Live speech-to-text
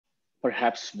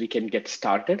perhaps we can get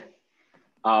started.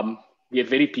 We are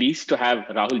very pleased to have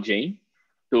Rahul Jain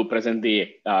to present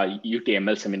the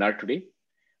UTML seminar today.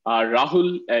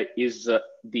 Rahul is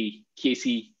the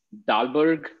Casey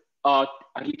Dahlberg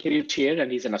Early Career Chair,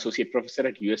 and he's an associate professor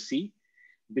at USC,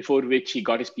 before which he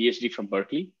got his PhD from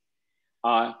Berkeley.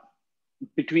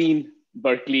 Between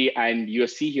Berkeley and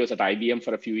USC, he was at IBM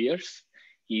for a few years.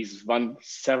 He's won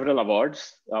several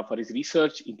awards for his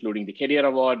research, including the Career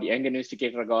Award, the Young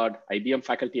Investigator Award, IBM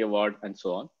Faculty Award, and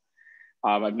so on.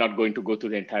 I'm not going to go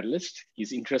through the entire list.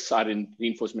 His interests are in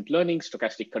reinforcement learning,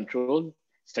 stochastic control,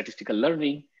 statistical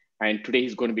learning, and today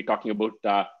he's going to be talking about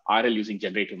RL using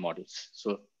generative models.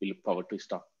 So we look forward to his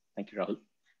talk. Thank you, Rahul.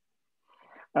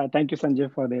 Thank you,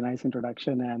 Sanjay, for the nice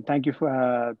introduction, and thank you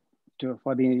for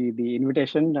the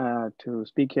invitation to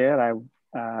speak here.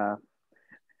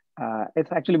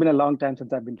 It's actually been a long time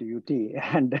since I've been to UT,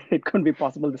 and it couldn't be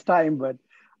possible this time, but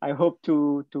I hope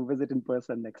to visit in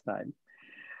person next time.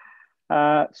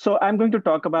 So I'm going to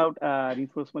talk about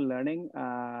reinforcement learning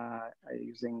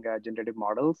using generative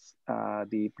models.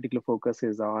 The particular focus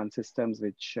is on systems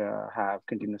which have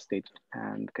continuous state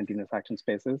and continuous action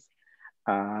spaces.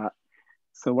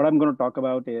 So what I'm going to talk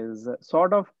about is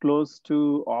sort of close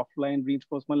to offline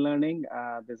reinforcement learning.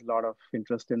 There's a lot of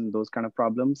interest in those kind of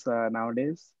problems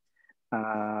nowadays.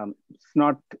 There's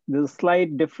a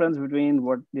slight difference between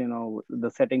what, the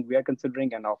setting we are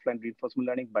considering and offline reinforcement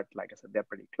learning, but like I said, they're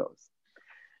pretty close.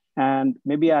 And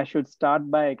maybe I should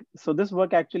start by, so this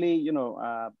work actually,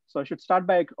 so I should start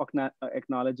by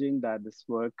acknowledging that this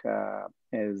work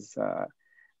is,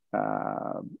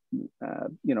 done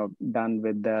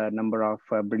with a number of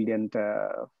brilliant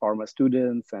former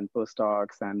students and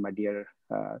postdocs and my dear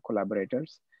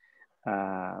collaborators.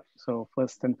 So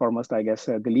first and foremost, I guess,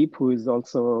 Dileep, who is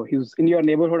also, he's in your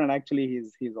neighborhood, and actually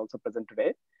he's also present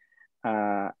today.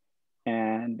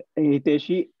 And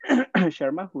Hiteshi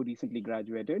Sharma, who recently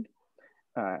graduated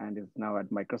and is now at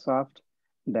Microsoft.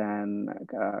 Then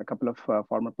a couple of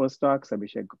former postdocs,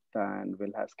 Abhishek Gupta and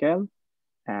Will Haskell.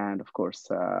 And of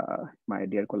course, my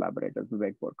dear collaborators,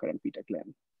 Vivek Borkar and Peter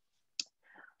Glynn.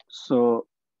 So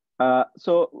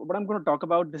what I'm going to talk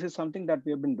about, this is something that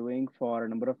we have been doing for a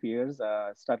number of years.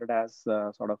 Started as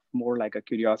sort of more like a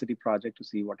curiosity project to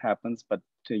see what happens. But,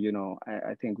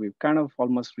 I think we've kind of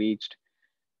almost reached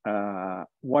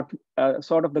what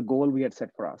sort of the goal we had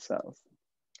set for ourselves.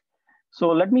 So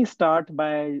let me start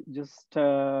by just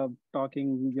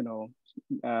talking,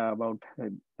 about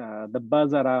the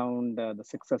buzz around the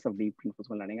success of deep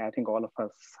reinforcement learning. I think all of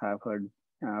us have heard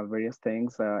various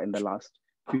things in the last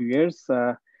few years.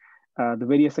 The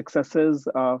various successes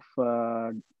of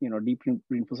deep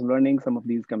reinforcement learning, some of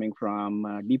these coming from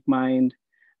DeepMind,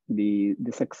 the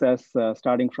success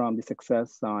starting from the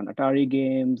success on Atari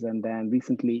games, and then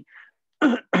recently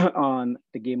on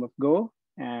the game of Go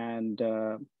and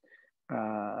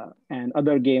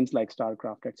other games like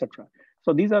StarCraft, etc.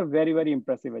 So these are very, very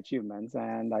impressive achievements,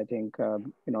 and I think a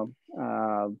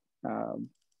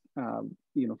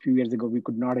few years ago we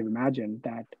could not have imagined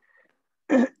that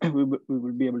we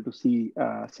would be able to see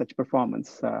such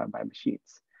performance by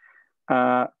machines.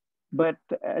 But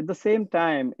at the same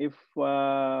time, if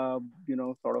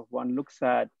sort of one looks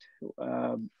at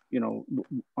on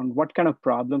what kind of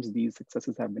problems these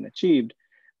successes have been achieved,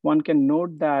 one can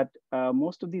note that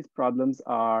most of these problems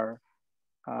are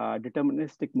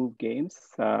deterministic move games.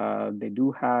 They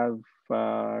do have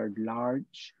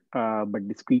large but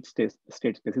discrete state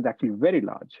spaces, actually very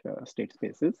large state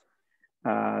spaces.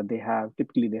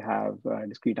 Typically they have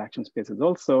discrete action spaces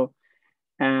also.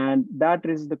 And that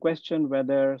is the question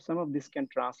whether some of this can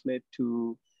translate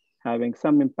to having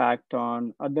some impact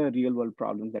on other real world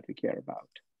problems that we care about.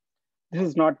 This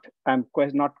is not, I'm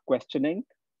not questioning,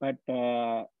 but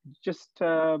just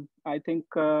I think,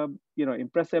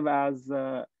 impressive as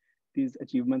these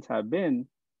achievements have been,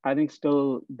 I think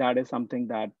still that is something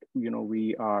that, we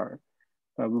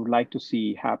would like to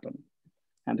see happen.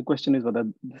 And the question is whether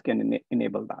this can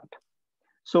enable that.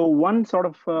 So one sort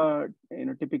of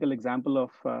typical example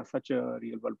of such a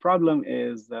real world problem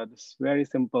is this very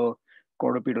simple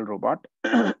quadrupedal robot.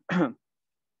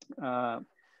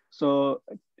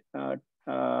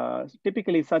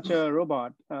 Typically such a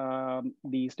robot,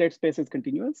 the state space is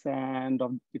continuous and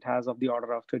it has of the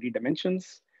order of 30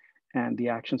 dimensions, and the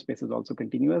action space is also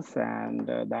continuous, and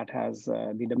that has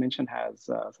the dimension has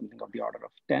something of the order of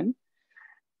 10.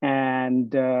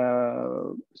 And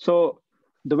so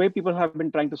the way people have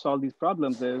been trying to solve these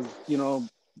problems is,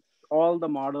 all the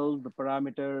models, the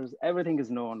parameters, everything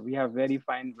is known. We have very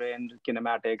fine-grained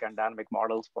kinematic and dynamic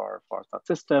models for such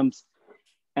systems.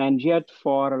 And yet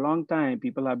for a long time,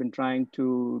 people have been trying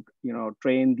to,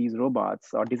 train these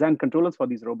robots or design controllers for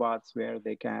these robots where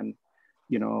they can,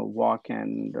 walk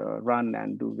and run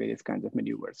and do various kinds of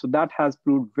maneuvers. So that has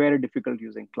proved very difficult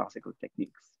using classical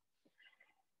techniques.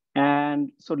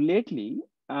 And so lately,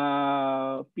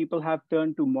 people have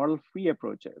turned to model-free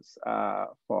approaches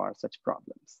for such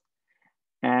problems.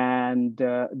 And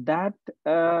that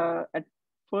at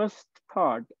first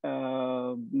thought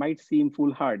might seem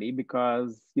foolhardy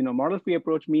because, model-free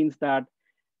approach means that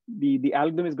the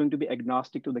algorithm is going to be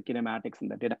agnostic to the kinematics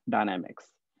and the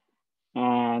dynamics.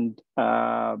 And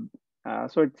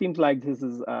so it seems like this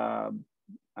is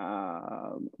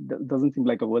doesn't seem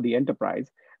like a worthy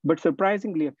enterprise. But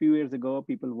surprisingly, a few years ago,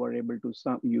 people were able to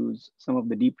use some of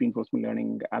the deep reinforcement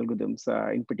learning algorithms,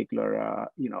 in particular,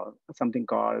 something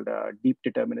called deep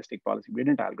deterministic policy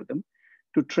gradient algorithm,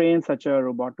 to train such a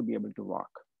robot to be able to walk.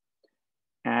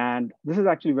 And this is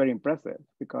actually very impressive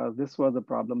because this was a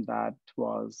problem that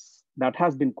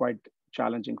has been quite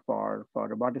challenging for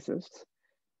roboticists,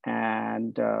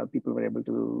 and people were able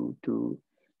to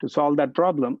solve that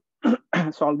problem,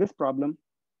 solve this problem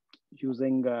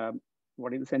using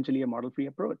what is essentially a model-free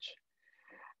approach.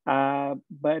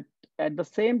 But at the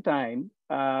same time,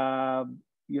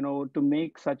 to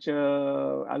make such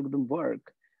a algorithm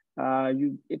work,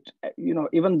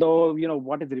 even though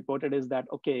what is reported is that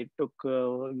okay, it took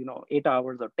 8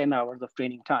 hours or 10 hours of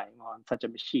training time on such a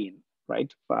machine,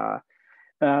 right?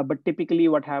 But typically,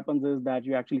 what happens is that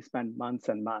you actually spend months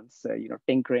and months,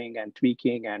 tinkering and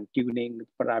tweaking and tuning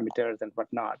parameters and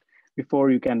whatnot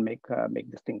before you can make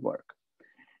this thing work.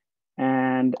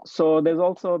 And so there's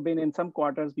also been in some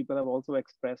quarters, people have also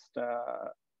expressed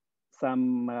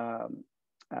some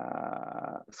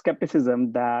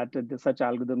skepticism that such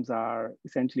algorithms are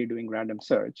essentially doing random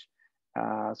search.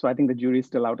 So I think the jury is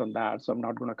still out on that. So I'm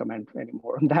not going to comment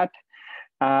anymore on that.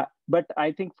 But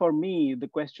I think for me, the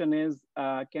question is,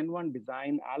 can one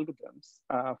design algorithms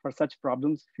for such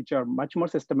problems which are much more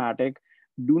systematic,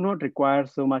 do not require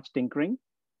so much tinkering,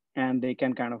 and they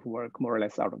can kind of work more or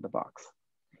less out of the box?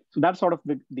 So that's sort of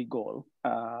the goal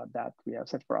that we have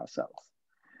set for ourselves.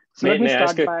 So may I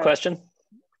ask a question?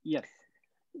 Yes.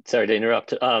 Sorry to interrupt.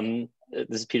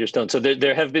 This is Peter Stone. So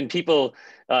there have been people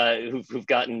who've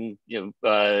gotten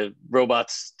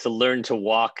robots to learn to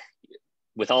walk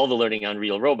with all the learning on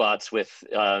real robots with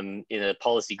in a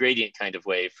policy gradient kind of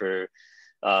way for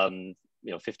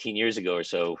 15 years ago or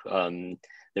so.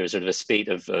 There was sort of a spate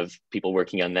of people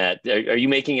working on that. Are you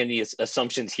making any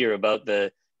assumptions here about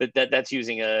that's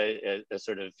using a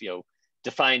sort of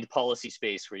defined policy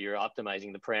space where you're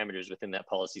optimizing the parameters within that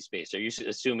policy space? Are you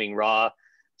assuming raw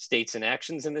states and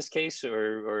actions in this case,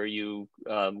 or are you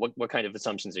what kind of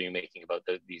assumptions are you making about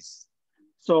the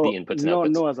inputs and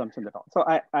outputs? No assumptions at all. So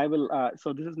I will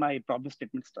so this is my problem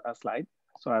statement slide,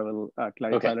 so I will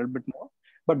clarify a little bit more,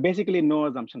 but basically no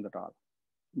assumptions at all,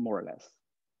 more or less.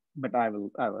 But I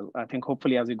think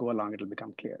hopefully as we go along it'll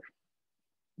become clear.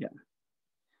 Yeah.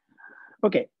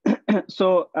 Okay.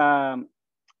 So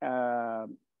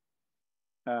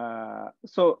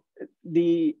so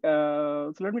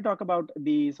let me talk about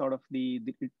the sort of the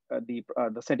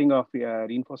setting of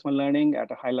reinforcement learning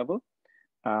at a high level.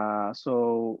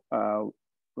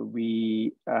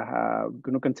 We are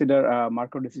going to consider a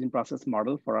Markov decision process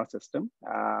model for our system.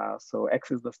 So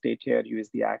X is the state here, U is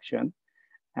the action,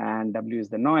 and W is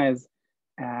the noise.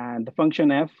 And the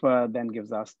function F then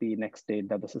gives us the next state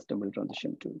that the system will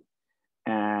transition to.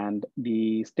 And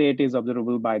the state is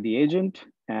observable by the agent.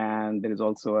 And there is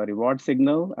also a reward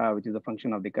signal, which is a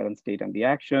function of the current state and the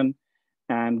action.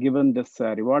 And given this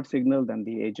reward signal, then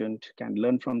the agent can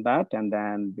learn from that and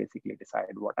then basically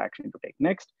decide what action to take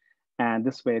next. And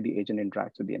this way the agent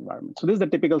interacts with the environment. So this is the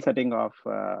typical setting of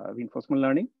reinforcement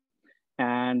learning.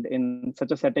 And in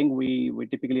such a setting, we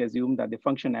typically assume that the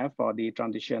function F or the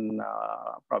transition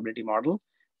probability model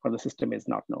for the system is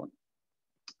not known.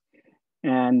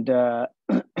 And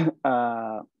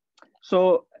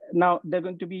so now there are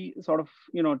going to be sort of,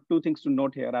 two things to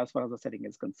note here as far as the setting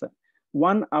is concerned.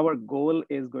 One, our goal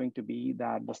is going to be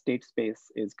that the state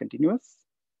space is continuous.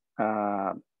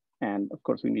 And of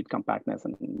course, we need compactness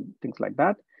and things like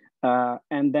that.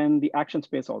 And then the action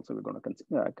space also we're going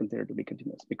to consider to be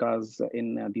continuous, because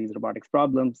in these robotics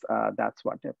problems, that's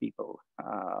what people,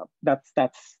 that's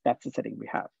the setting we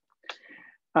have.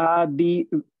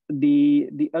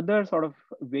 The other sort of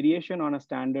variation on a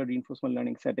standard reinforcement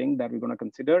learning setting that we're going to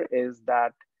consider is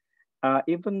that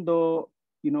even though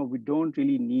we don't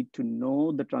really need to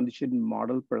know the transition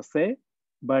model per se,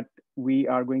 but we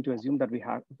are going to assume that we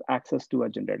have access to a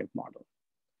generative model.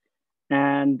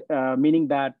 And meaning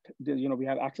that, we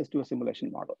have access to a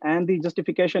simulation model. And the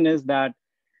justification is that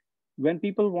when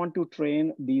people want to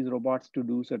train these robots to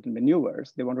do certain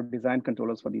maneuvers, they want to design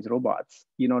controllers for these robots.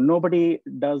 Nobody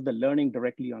does the learning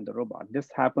directly on the robot. This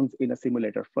happens in a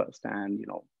simulator first, and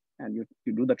you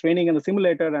do the training in the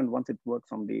simulator, and once it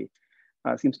works on the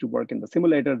seems to work in the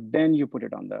simulator, then you put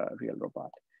it on the real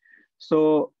robot.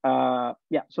 So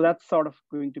yeah, so that's sort of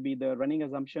going to be the running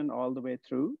assumption all the way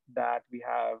through, that we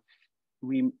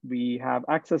have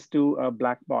access to a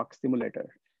black box simulator,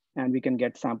 and we can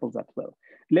get samples as well.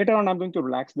 Later on, I'm going to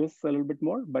relax this a little bit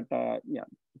more, but yeah,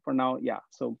 for now, yeah.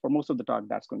 So for most of the talk,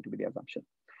 that's going to be the assumption.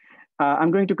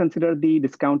 I'm going to consider the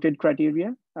discounted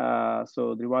criteria.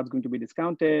 So the reward is going to be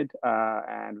discounted,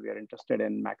 and we are interested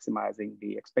in maximizing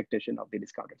the expectation of the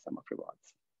discounted sum of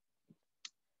rewards.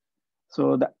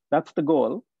 So that's the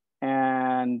goal.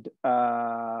 And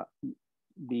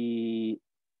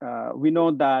we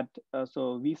know that,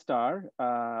 so V star,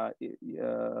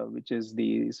 which is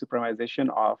the supremization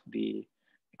of the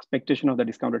expectation of the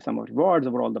discounted sum of rewards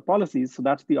over all the policies. So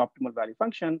that's the optimal value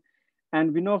function.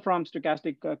 And we know from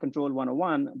stochastic control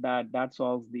 101 that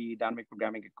solves the dynamic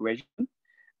programming equation,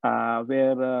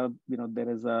 where there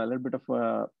is a little bit of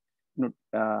a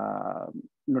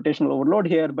notational overload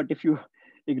here. But if you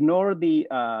ignore the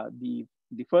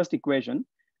first equation,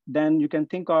 then you can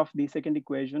think of the second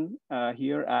equation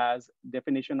here as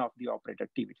definition of the operator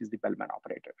T, which is the Bellman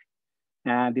operator.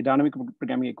 And the dynamic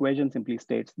programming equation simply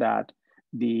states that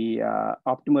the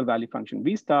optimal value function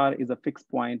V star is a fixed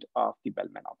point of the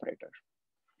Bellman operator.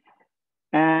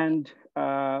 And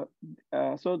so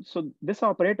this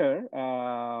operator,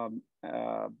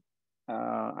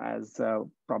 as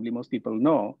probably most people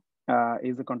know,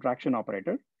 is a contraction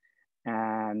operator.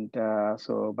 And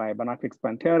so by Banach fixed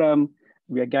point theorem,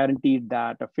 we are guaranteed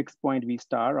that a fixed point V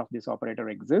star of this operator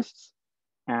exists.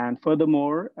 And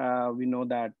furthermore, we know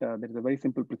that there is a very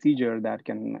simple procedure that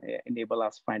can enable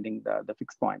us finding the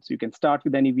fixed point. So you can start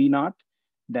with any V naught,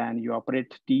 then you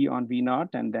operate T on V naught,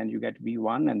 and then you get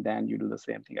V1, and then you do the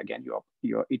same thing again.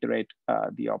 You iterate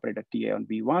the operator TA on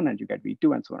V1, and you get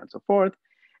V2, and so on and so forth.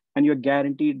 And you're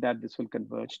guaranteed that this will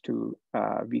converge to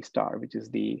V star, which is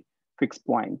the fixed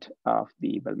point of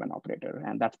the Bellman operator,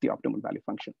 and that's the optimal value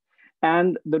function.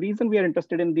 And the reason we are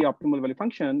interested in the optimal value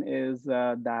function is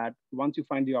that once you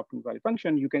find the optimal value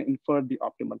function, you can infer the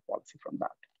optimal policy from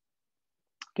that.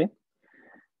 Okay.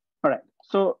 All right.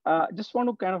 So just want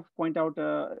to kind of point out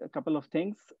a couple of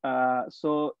things.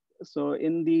 So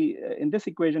in this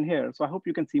equation here, so I hope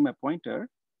you can see my pointer.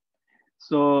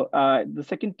 So the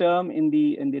second term in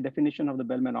the definition of the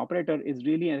Bellman operator is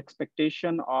really an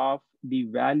expectation of the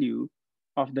value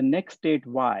of the next state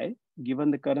Y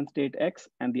given the current state X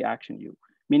and the action U,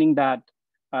 meaning that,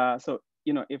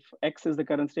 if X is the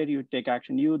current state, you take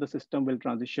action U, the system will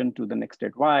transition to the next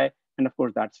state Y. And of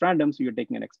course that's random. So you're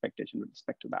taking an expectation with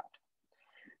respect to that.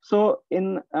 So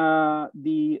in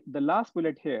the last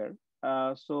bullet here,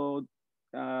 this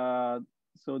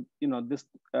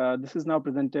is now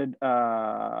presented,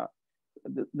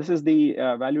 this is the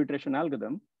value iteration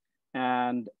algorithm.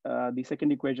 And the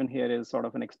second equation here is sort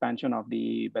of an expansion of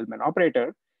the Bellman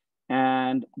operator.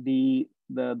 And the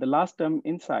last term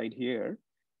inside here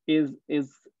is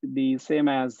the same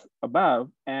as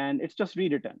above, and it's just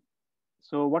rewritten.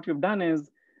 So what we've done is,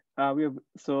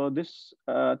 so this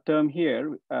term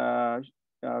here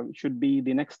should be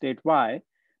the next state Y,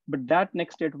 but that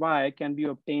next state Y can be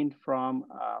obtained from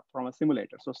a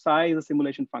simulator. So psi is a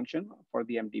simulation function for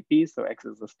the MDP. So X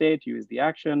is the state, U is the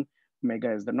action,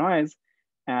 omega is the noise,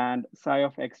 and psi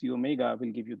of X U omega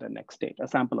will give you the next state, a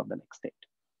sample of the next state.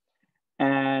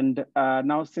 And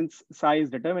now since psi is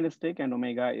deterministic and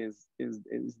omega is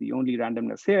the only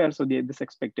randomness here, so this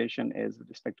expectation is with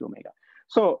respect to omega.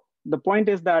 So the point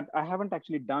is that I haven't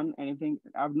actually done anything.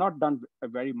 I've not done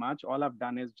very much. All I've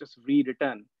done is just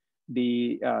rewritten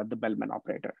the Bellman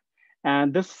operator.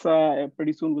 And this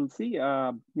pretty soon we'll see,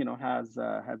 has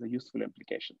a useful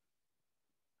implication.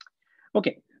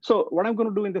 Okay, so what I'm going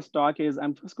to do in this talk is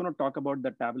I'm just going to talk about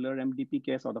the tabular MDP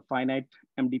case or the finite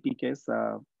MDP case,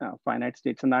 finite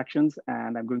states and actions,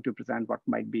 and I'm going to present what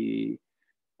might be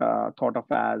thought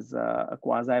of as a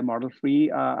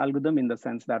quasi-model-free algorithm, in the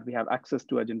sense that we have access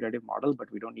to a generative model, but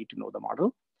we don't need to know the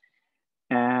model.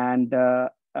 And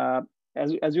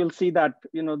as you'll see that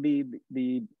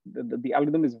the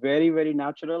algorithm is very, very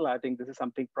natural. I think this is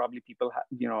something probably people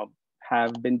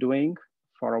have been doing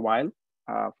for a while.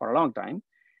 For a long time.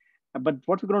 But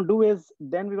what we're going to do is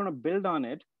then we're going to build on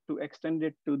it to extend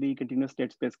it to the continuous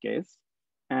state space case.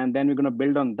 And then we're going to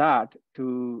build on that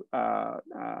to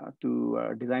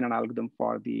design an algorithm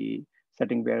for the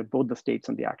setting where both the states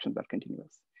and the actions are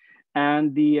continuous.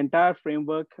 And the entire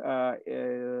framework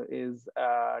is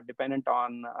dependent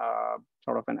on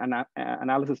sort of an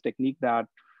analysis technique that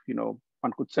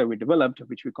one could say we developed,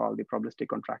 which we call the probabilistic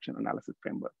contraction analysis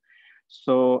framework.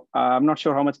 So I'm not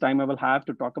sure how much time I will have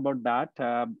to talk about that.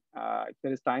 If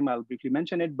there is time, I'll briefly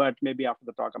mention it, but maybe after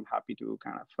the talk, I'm happy to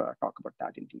kind of talk about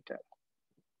that in detail.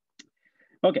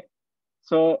 Okay,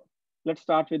 so let's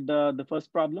start with the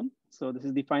first problem. So this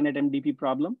is the finite MDP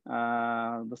problem.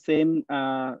 The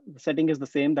setting is the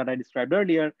same that I described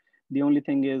earlier. The only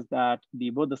thing is that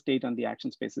both the state and the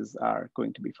action spaces are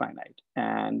going to be finite.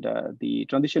 And the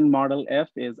transition model F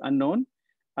is unknown.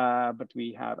 But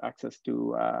we have access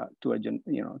to a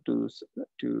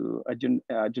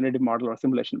generative model or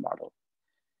simulation model.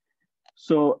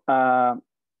 So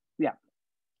yeah,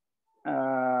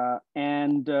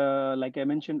 like I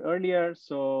mentioned earlier,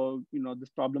 so this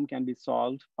problem can be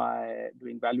solved by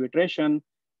doing value iteration,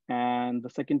 and the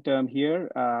second term here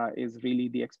is really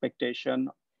the expectation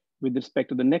with respect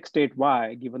to the next state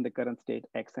y given the current state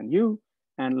x and u,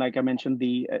 and like I mentioned,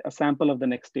 a sample of the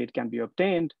next state can be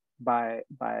obtained by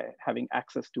having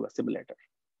access to a simulator.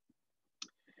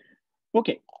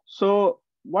 Okay, so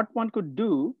what one could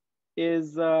do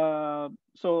is,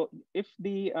 so if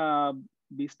the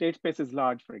state space is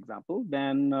large, for example,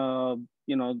 then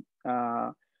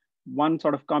one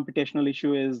sort of computational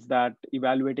issue is that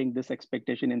evaluating this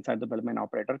expectation inside the Bellman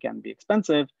operator can be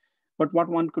expensive. But what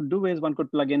one could do is one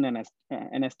could plug in an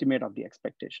estimate of the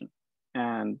expectation,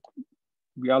 and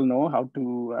we all know how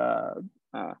to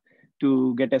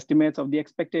get estimates of the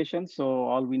expectation. So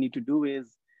all we need to do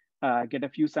is get a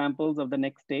few samples of the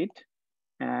next state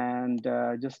and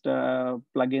just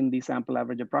plug in the sample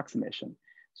average approximation.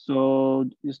 So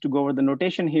just to go over the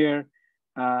notation here,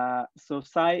 so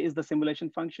psi is the simulation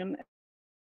function,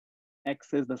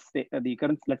 x is the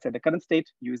current, let's say the current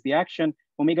state, u is the action,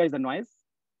 omega is the noise,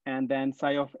 and then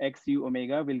psi of x, u,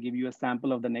 omega will give you a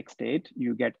sample of the next state.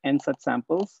 You get n such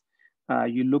samples.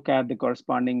 You look at the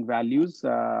corresponding values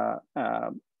at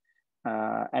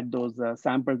those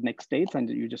sampled next states, and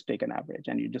you just take an average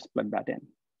and you just plug that in.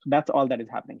 So that's all that is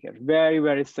happening here. Very,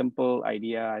 very simple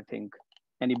idea. I think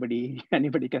anybody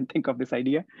can think of this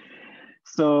idea.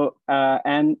 So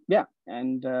and yeah,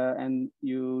 and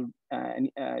you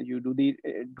do the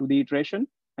iteration,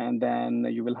 and then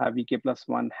you will have vk plus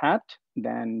 1 hat.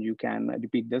 Then you can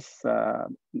repeat this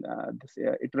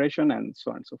iteration and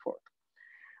so on and so forth.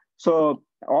 So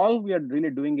all we are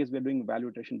really doing is we're doing value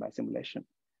iteration by simulation.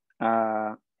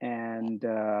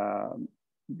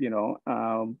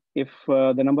 If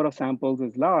the number of samples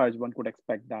is large, one could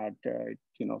expect that,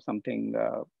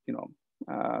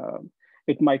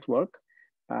 it might work.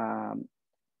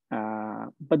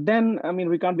 But then, I mean,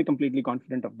 we can't be completely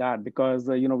confident of that because,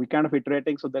 we're kind of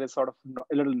iterating. So there is sort of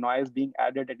a little noise being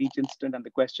added at each instant. And the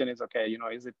question is, okay,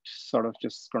 is it sort of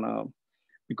just gonna,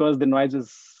 because the noise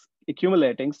is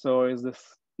accumulating, so is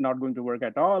this not going to work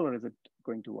at all, or is it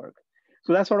going to work?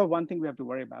 So that's sort of one thing we have to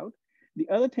worry about. The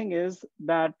other thing is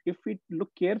that if we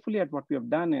look carefully at what we have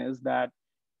done is that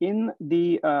in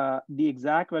the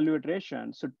exact value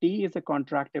iteration, so T is a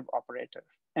contractive operator,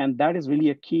 and that is really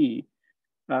a key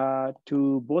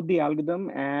to both the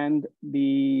algorithm and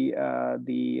the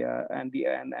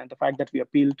fact that we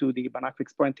appeal to the Banach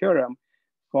fixed point theorem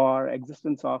for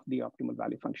existence of the optimal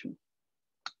value function.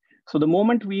 So the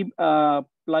moment we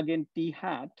plug in T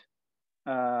hat,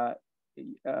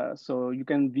 so you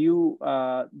can view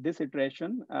this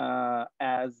iteration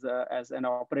as an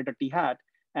operator T hat,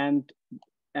 and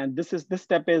this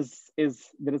step is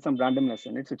there is some randomness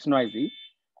in it, so it's noisy.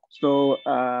 So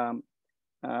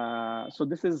so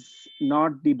this is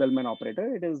not the Bellman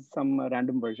operator; it is some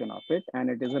random version of it, and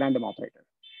it is a random operator.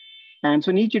 And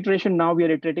so in each iteration, now we are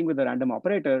iterating with a random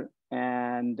operator,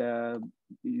 and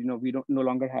we no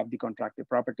longer have the contractive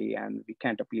property, and we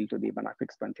can't appeal to the Banach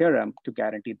fixed point theorem to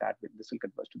guarantee that this will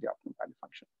converge to the optimal value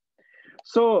function.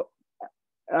 So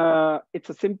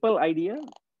it's a simple idea,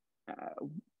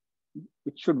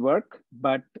 which should work,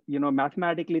 but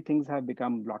mathematically things have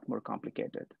become a lot more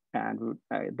complicated, and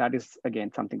that is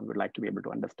again something we would like to be able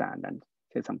to understand and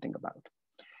say something about.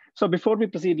 So before we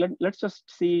proceed, let's just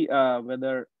see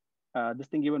whether this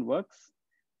thing even works.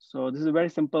 So this is a very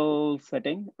simple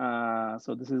setting.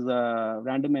 So this is a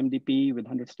random MDP with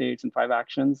 100 states and 5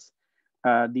 actions.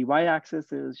 The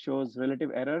y-axis shows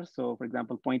relative error. So for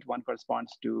example, 0.1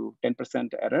 corresponds to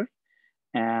 10% error,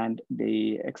 and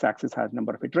the x-axis has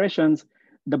number of iterations.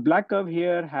 The black curve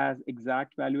here has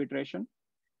exact value iteration.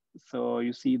 So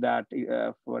you see that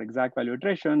for exact value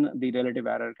iteration, the relative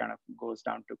error kind of goes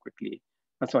down to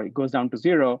goes down to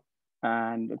 0.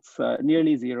 and it's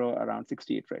nearly zero around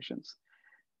 60 iterations.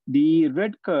 The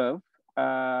red curve,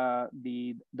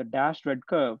 the dashed red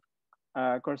curve,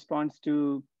 corresponds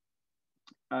to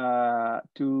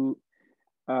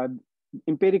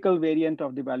empirical variant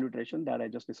of the value iteration that I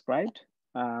just described,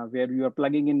 where you are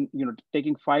plugging in,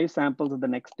 taking 5 samples of the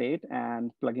next state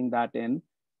and plugging that in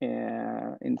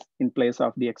place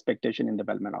of the expectation in the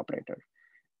Bellman operator.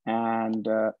 And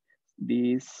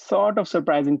the sort of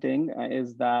surprising thing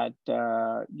is that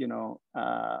the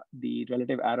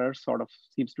relative error sort of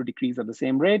seems to decrease at the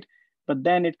same rate, but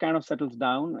then it kind of settles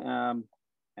down.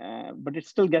 But it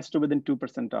still gets to within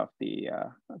 2% of the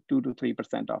 2 to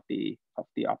 3% of the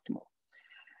optimal.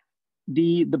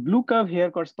 The blue curve here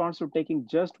corresponds to taking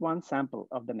just 1 sample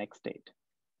of the next state.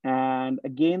 And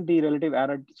again, the relative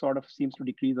error sort of seems to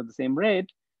decrease at the same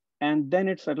rate. And then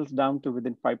it settles down to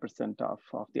within 5% of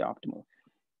the optimal.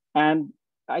 And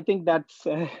I think that's,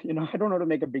 I don't know how to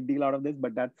make a big deal out of this,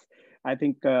 but that's, I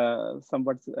think,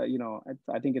 somewhat,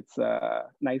 I think it's a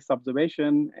nice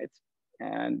observation.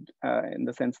 And in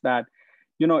the sense that,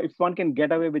 if one can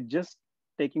get away with just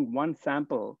taking 1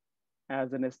 sample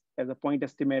as a point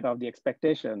estimate of the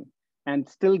expectation and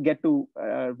still get to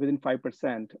within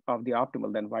 5% of the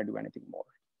optimal, then why do anything more?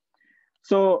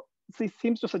 So it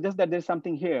seems to suggest that there's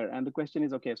something here. And the question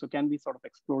is, okay, so can we sort of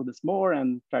explore this more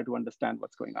and try to understand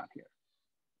what's going on here?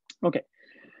 Okay,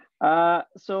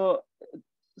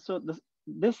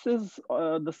 this is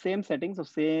the same settings, so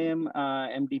same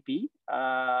MDP,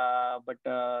 but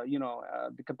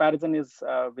the comparison is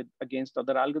against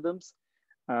other algorithms.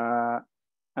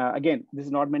 Again, this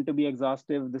is not meant to be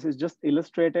exhaustive. This is just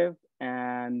illustrative,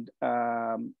 and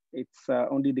it's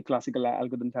only the classical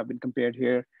algorithms have been compared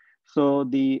here. So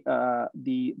the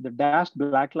dashed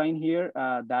black line here,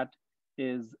 that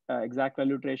is exact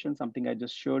value iteration, something I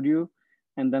just showed you.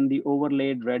 And then the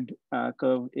overlaid red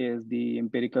curve is the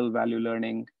empirical value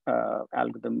learning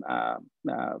algorithm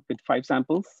with 5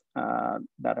 samples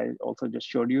that I also just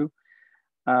showed you.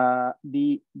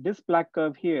 This black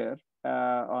curve here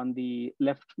on the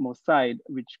leftmost side,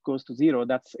 which goes to 0,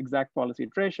 that's exact policy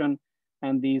iteration.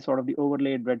 And the sort of the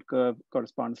overlaid red curve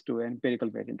corresponds to an empirical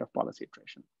variant of policy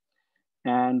iteration.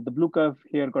 And the blue curve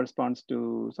here corresponds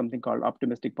to something called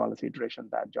optimistic policy iteration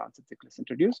that John Tsitsiklis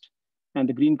introduced. And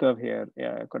the green curve here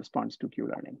corresponds to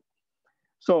Q-learning.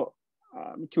 So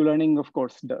Q-learning, of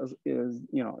course, is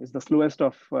the slowest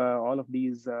of all of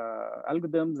these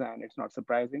algorithms, and it's not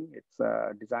surprising. It's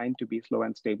designed to be slow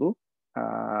and stable.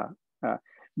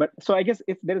 But so I guess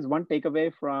if there is one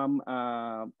takeaway from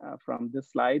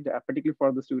this slide, particularly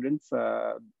for the students,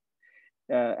 so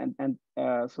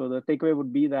the takeaway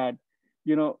would be that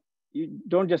you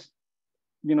don't just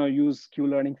use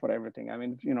Q-learning for everything. I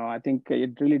mean, I think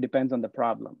it really depends on the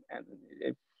problem. And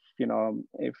if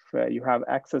you have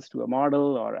access to a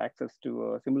model or access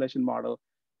to a simulation model,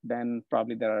 then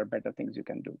probably there are better things you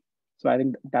can do. So I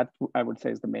think that I would say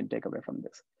is the main takeaway from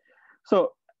this.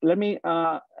 So let me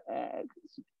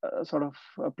sort of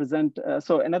present.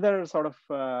 So another sort of,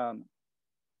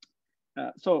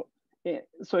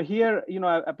 so here,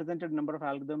 I presented a number of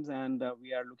algorithms, and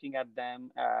we are looking at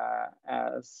them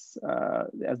as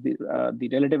the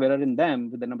relative error in them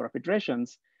with the number of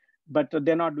iterations, but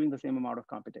they're not doing the same amount of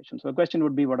computation. So the question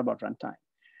would be, what about runtime?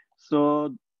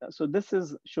 So this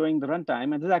is showing the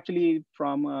runtime, and this is actually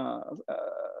from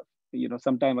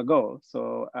some time ago.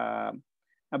 So,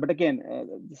 but again,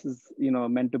 this is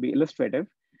meant to be illustrative.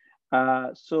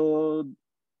 So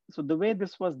the way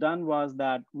this was done was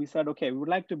that we said, okay, we would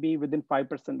like to be within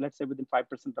 5%, let's say within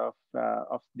 5% of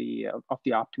the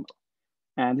optimal.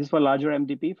 And this is for larger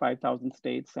MDP, 5,000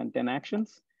 states and 10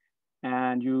 actions.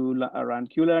 And you run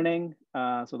Q-learning.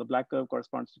 So the black curve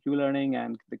corresponds to Q-learning,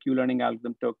 and the Q-learning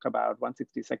algorithm took about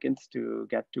 160 seconds to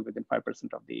get to within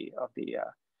 5% of the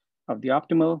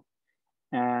optimal.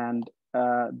 And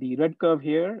the red curve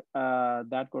here,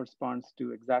 that corresponds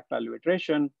to exact value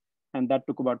iteration. And that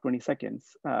took about 20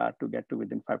 seconds to get to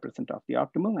within 5% of the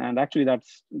optimal. And actually, that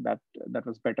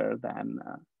was better than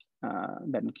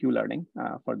Q-learning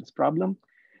for this problem.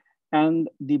 And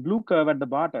the blue curve at the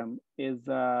bottom is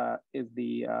the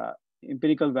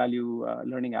empirical value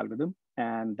learning algorithm,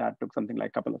 and that took something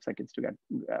like a couple of seconds to get,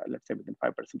 let's say, within 5%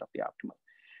 of the optimal.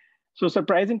 So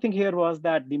surprising thing here was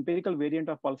that the empirical variant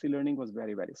of policy learning was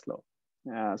very, very slow.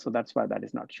 So that's why that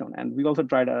is not shown. And we also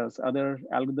tried other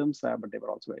algorithms, but they were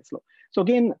also very slow. So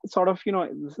again, sort of,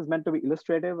 this is meant to be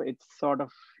illustrative. It's sort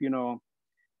of,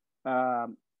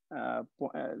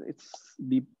 it's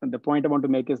the point I want to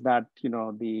make is that,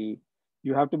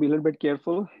 you have to be a little bit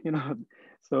careful,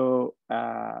 So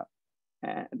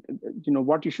And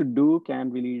what you should do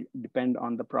can really depend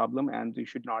on the problem, and you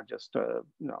should not just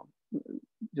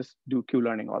just do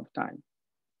Q-learning all the time.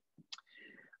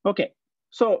 Okay,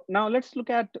 so now let's look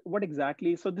at what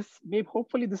exactly. So this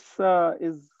hopefully this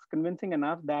is convincing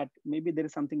enough that maybe there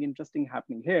is something interesting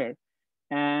happening here,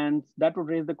 and that would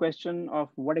raise the question of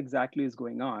what exactly is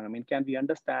going on. I mean, can we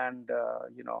understand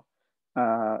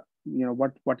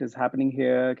what is happening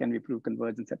here? Can we prove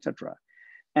convergence, etc.?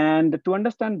 And to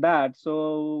understand that,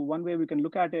 so one way we can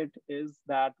look at it is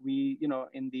that we,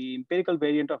 in the empirical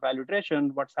variant of value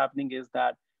iteration, what's happening is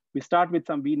that we start with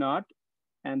some V naught,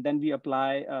 and then we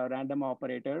apply a random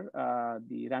operator,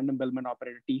 the random Bellman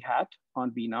operator T hat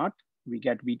on V naught. We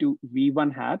get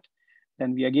V1 hat.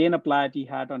 Then we again apply T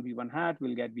hat on V1 hat,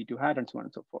 we'll get V2 hat, and so on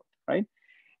and so forth, right?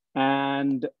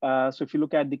 And so if you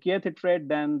look at the kth iterate,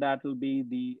 then that will be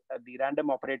the random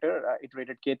operator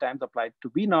iterated k times applied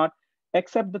to V naught.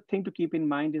 Except the thing to keep in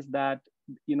mind is that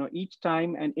each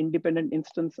time an independent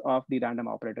instance of the random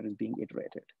operator is being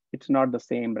iterated. It's not the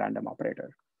same random operator.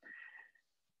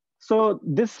 So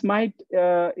this might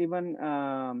even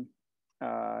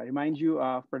remind you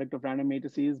of predictive random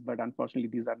matrices, but unfortunately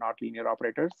these are not linear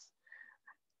operators.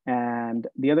 And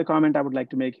the other comment I would like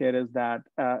to make here is that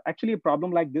actually a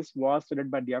problem like this was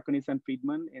studied by Diaconis and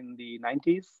Friedman in the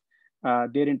 90s.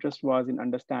 Their interest was in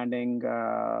understanding,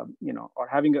 or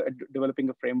developing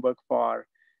a framework for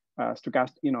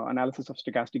stochastic, analysis of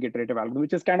stochastic iterative algorithm,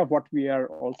 which is kind of what we are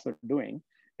also doing,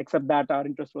 except that our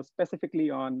interest was specifically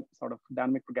on sort of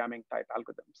dynamic programming type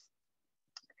algorithms.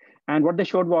 And what they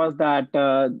showed was that,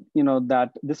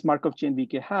 that this Markov chain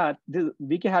VK hat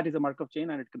is a Markov chain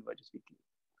and it converges weakly.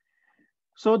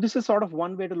 So this is sort of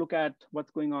one way to look at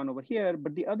what's going on over here.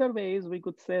 But the other way is we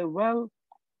could say, well,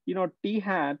 T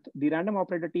hat, the random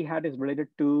operator T hat is related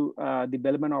to the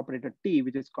Bellman operator T,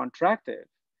 which is contractive.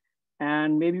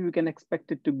 And maybe we can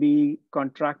expect it to be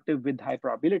contractive with high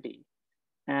probability.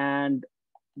 And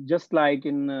just like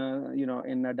in,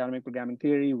 in dynamic programming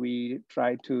theory, we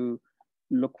try to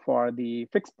look for the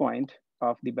fixed point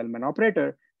of the Bellman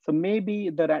operator. So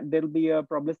maybe there'll be a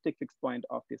probabilistic fixed point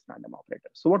of this random operator.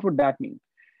 So what would that mean?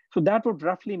 So that would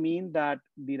roughly mean that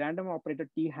the random operator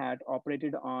T hat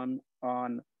operated on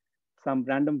some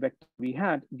random vector V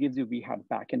hat gives you V hat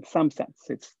back in some sense.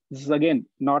 This is again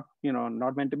not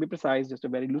meant to be precise, just a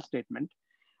very loose statement.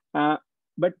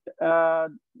 But our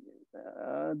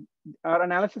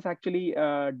analysis actually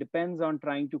depends on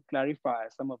trying to clarify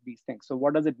some of these things. So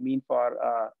what does it mean for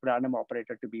a random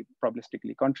operator to be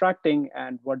probabilistically contracting,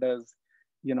 and what does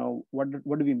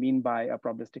what do we mean by a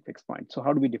probabilistic fixed point? So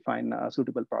how do we define a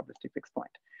suitable probabilistic fixed point?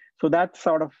 So that's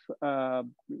sort of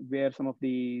where some of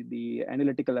the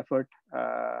analytical effort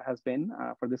has been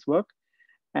for this work.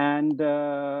 And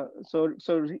so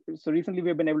recently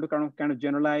we've been able to kind of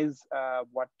generalize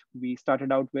what we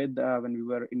started out with when we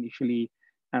were initially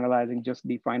analyzing just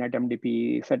the finite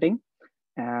MDP setting.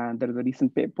 And there is a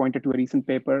recent pointed to a recent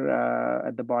paper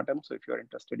at the bottom. So if you're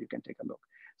interested, you can take a look.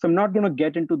 So I'm not going to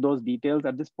get into those details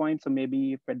at this point. So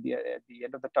maybe if at the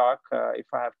end of the talk, if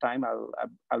I have time,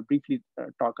 I'll briefly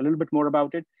talk a little bit more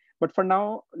about it. But for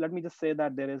now, let me just say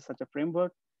that there is such a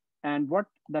framework. And what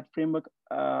that framework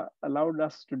allowed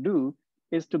us to do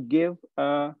is to give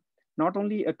not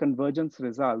only a convergence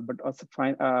result, but also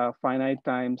finite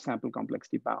time sample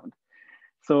complexity bound.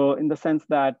 So in the sense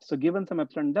that, so given some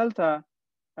epsilon delta,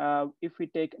 if we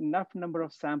take enough number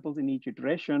of samples in each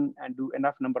iteration and do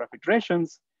enough number of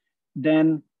iterations,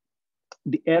 then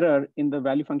the error in the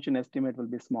value function estimate will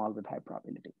be small with high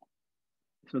probability.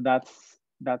 So that's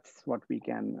what we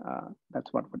can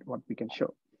what we can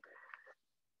show.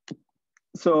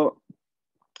 So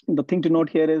the thing to note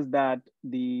here is that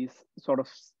the sort of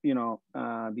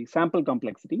the sample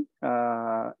complexity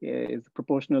is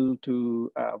proportional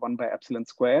to 1 by epsilon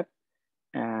square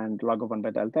and log of 1 by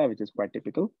delta, which is quite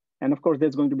typical. And of course,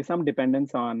 there's going to be some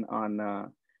dependence on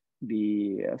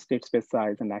the state space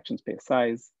size and action space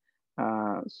size.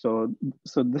 So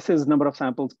this is number of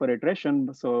samples per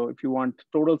iteration. So if you want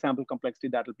total sample complexity,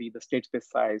 that will be the state space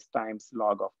size times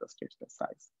log of the state space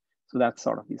size. So that's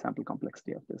sort of the sample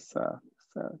complexity of this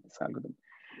algorithm.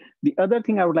 The other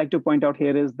thing I would like to point out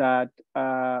here is that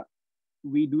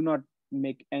we do not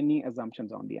make any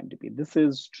assumptions on the MDP. This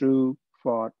is true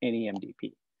for any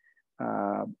MDP.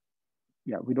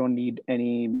 Yeah, we don't need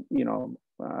any,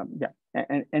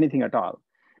 anything at all.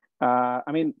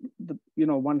 I mean,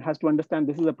 one has to understand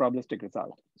this is a probabilistic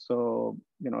result. So,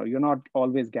 you're not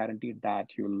always guaranteed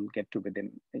that you'll get to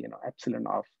within, epsilon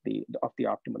of the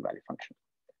optimal value function,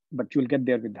 but you'll get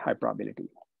there with high probability.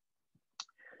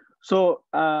 So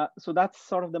that's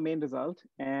sort of the main result,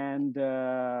 and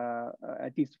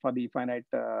at least for the finite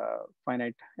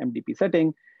MDP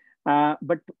setting.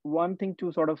 But one thing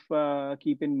to sort of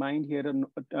keep in mind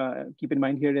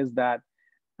here is that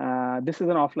this is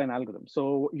an offline algorithm.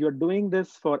 So you're doing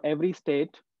this for every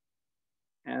state,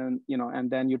 and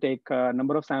then you take a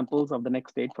number of samples of the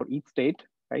next state for each state,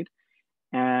 right?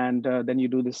 And then you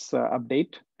do this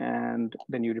update, and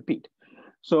then you repeat.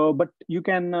 So, but you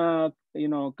can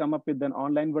come up with an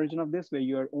online version of this where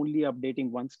you're only updating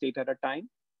one state at a time,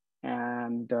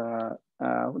 and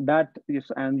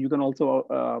and you can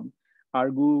also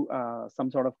argue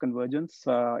some sort of convergence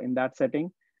in that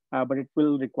setting, but it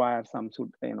will require some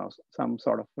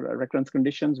sort of recurrence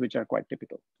conditions which are quite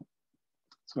typical.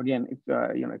 So again, if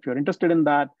if you're interested in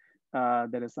that,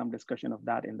 there is some discussion of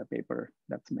that in the paper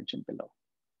that's mentioned below.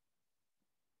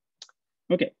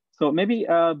 Okay, so maybe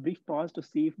a brief pause to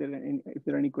see if there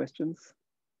are any questions.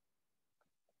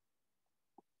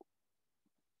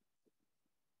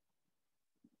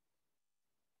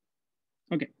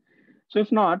 Okay, so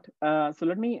if not, so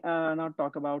let me now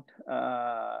talk about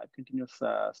continuous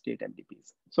state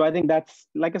MDPs. So I think that's,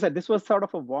 like I said, this was sort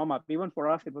of a warm up. Even for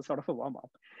us, it was sort of a warm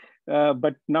up.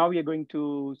 But now we are going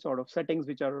to sort of settings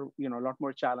which are a lot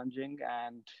more challenging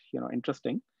and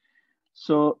interesting.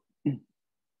 So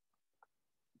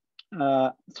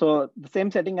so the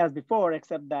same setting as before,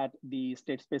 except that the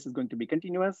state space is going to be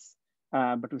continuous,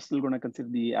 but we're still going to consider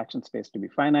the action space to be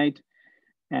finite.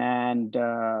 And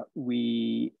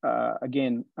we,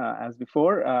 again, as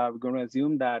before, we're going to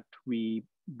assume that we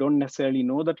don't necessarily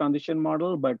know the transition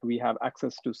model, but we have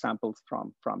access to samples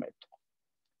from it.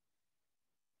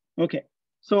 Okay,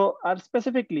 so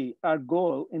specifically, our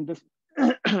goal in this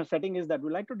setting is that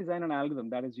we like to design an algorithm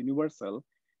that is universal,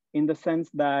 in the sense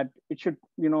that it should,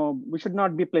 we should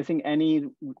not be placing any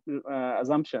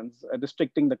assumptions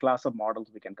restricting the class of models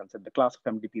we can consider, the class of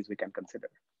MDPs we can consider.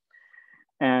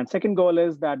 And second goal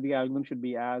is that the algorithm should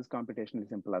be as computationally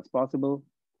simple as possible.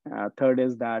 Third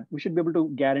is that we should be able to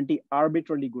guarantee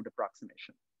arbitrarily good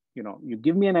approximation. You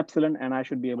give me an epsilon and I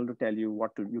should be able to tell you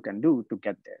what you can do to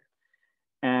get there.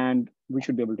 And we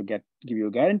should be able to give you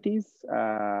guarantees,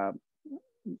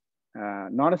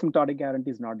 non-asymptotic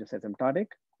guarantees, not just asymptotic,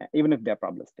 even if they're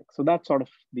probabilistic. So that's sort of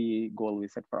the goal we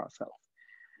set for ourselves.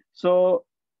 So,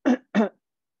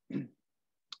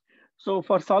 so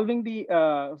for solving the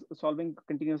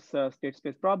continuous state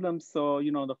space problems, so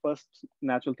the first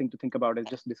natural thing to think about is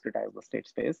just discretize the state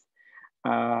space.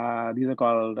 These are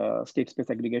called state space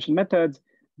aggregation methods.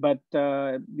 But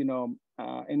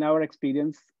in our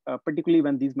experience, particularly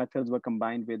when these methods were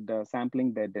combined with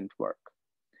sampling, they didn't work.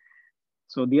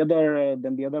 So the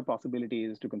other possibility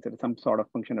is to consider some sort of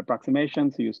function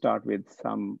approximation. So you start with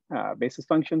some basis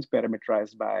functions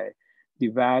parameterized by the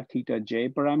var theta j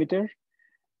parameter,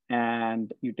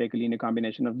 and you take a linear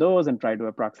combination of those and try to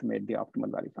approximate the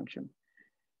optimal value function.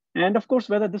 And of course,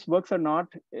 whether this works or not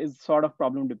is sort of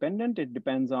problem dependent. It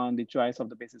depends on the choice of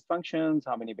the basis functions,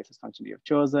 how many basis functions you have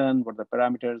chosen, what the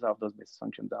parameters of those basis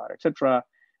functions are, etc.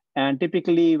 And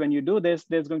typically, when you do this,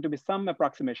 there's going to be some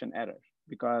approximation error,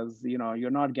 because you're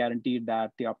not guaranteed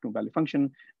that the optimal value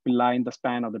function will lie in the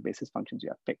span of the basis functions you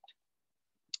have picked.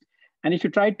 And if you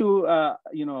try to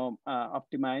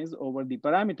optimize over the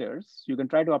parameters, you can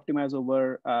try to optimize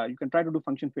over. You can try to do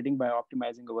function fitting by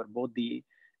optimizing over both the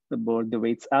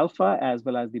weights alpha as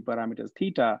well as the parameters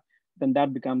theta. Then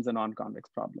that becomes a non-convex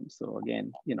problem. So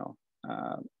again,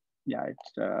 yeah,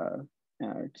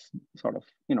 it's sort of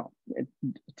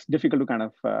it's difficult to kind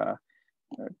of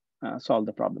solve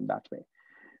the problem that way.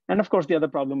 And of course, the other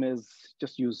problem is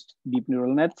just use deep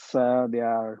neural nets. They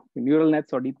are neural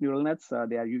nets or deep neural nets.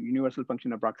 They are universal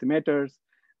function approximators,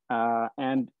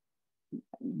 and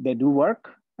they do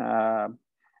work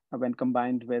when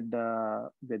combined with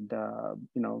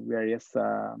various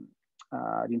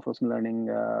reinforcement learning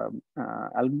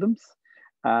algorithms.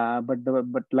 But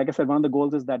like I said, one of the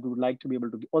goals is that we would like to be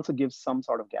able to also give some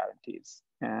sort of guarantees.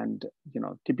 And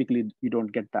typically you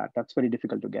don't get that. That's very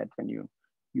difficult to get when you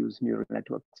use neural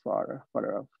networks for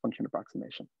a function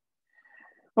approximation.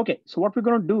 Okay, so what we're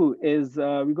going to do is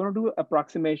we're going to do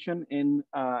approximation in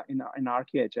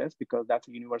RKHS, because that's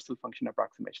a universal function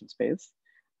approximation space.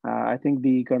 I think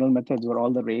the kernel methods were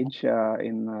all the rage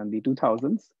in the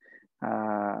 2000s.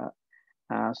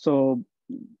 So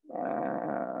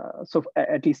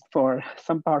at least for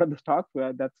some part of the talk,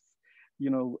 that's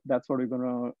what we're going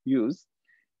to use.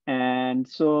 And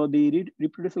so the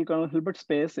reproducible kernel Hilbert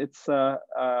space, it's a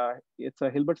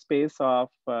Hilbert space of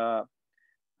that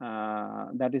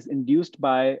is induced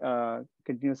by a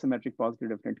continuous symmetric positive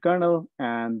definite kernel,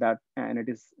 and it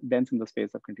is dense in the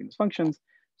space of continuous functions.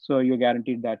 So you're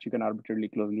guaranteed that you can arbitrarily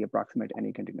closely approximate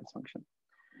any continuous function.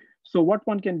 So what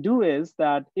one can do is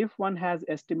that if one has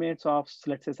estimates of,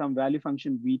 let's say, some value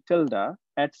function v tilde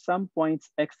at some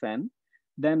points xn,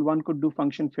 then one could do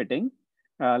function fitting,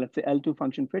 let's say L2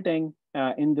 function fitting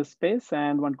in this space,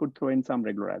 and one could throw in some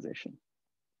regularization.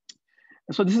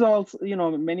 So this is also,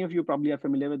 many of you probably are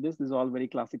familiar with this. This is all very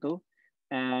classical.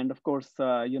 And of course,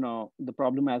 the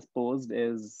problem as posed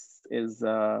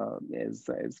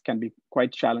can be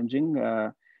quite challenging.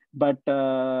 But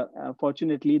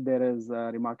fortunately, there is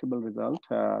a remarkable result,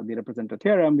 the representative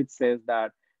theorem, which says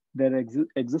that there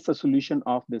exists a solution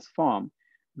of this form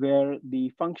where the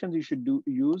functions you should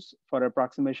use for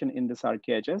approximation in this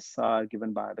RKHS are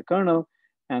given by the kernel,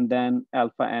 and then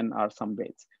alpha n are some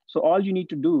weights. So all you need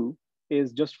to do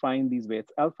is just find these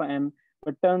weights alpha n,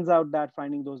 but turns out that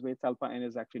finding those weights alpha n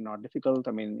is actually not difficult.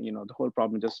 I mean, the whole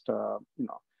problem just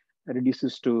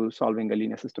reduces to solving a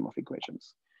linear system of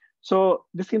equations. So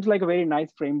this seems like a very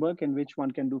nice framework in which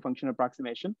one can do function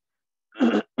approximation.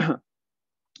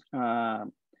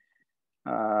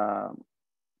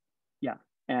 Yeah,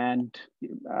 and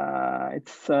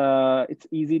it's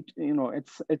easy to,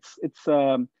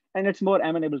 and it's more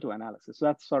amenable to analysis. So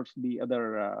that's sort of the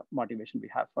other motivation we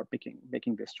have for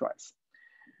making this choice.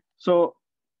 So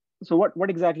what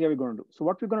exactly are we going to do? So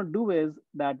what we're going to do is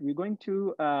that we're going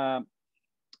to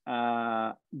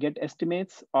get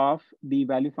estimates of the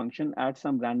value function at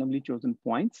some randomly chosen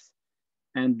points,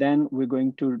 and then we're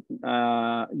going to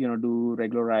do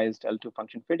regularized L2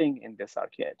 function fitting in this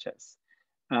RKHS.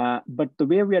 But the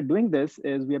way we are doing this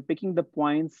is we are picking the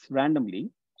points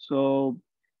randomly. So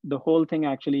the whole thing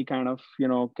actually kind of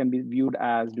can be viewed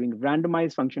as doing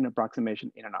randomized function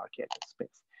approximation in an RKHS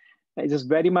space. It's just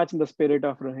very much in the spirit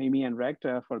of Rahimi and Recht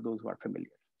for those who are familiar.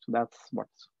 So that's what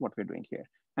we're doing here.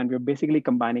 And we're basically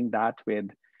combining that with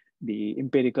the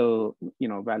empirical,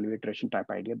 value iteration type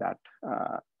idea that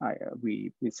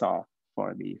we saw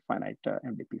for the finite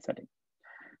MDP setting.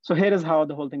 So here is how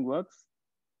the whole thing works.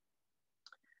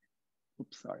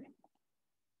 Oops, sorry.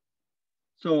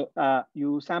 So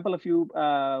you sample a few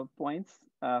points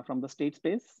from the state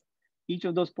space. Each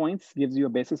of those points gives you a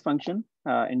basis function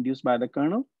induced by the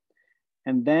kernel.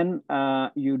 And then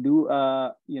you do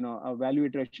a value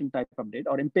iteration type update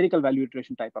or empirical value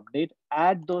iteration type update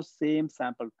at those same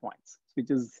sample points,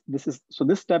 so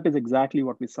this step is exactly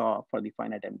what we saw for the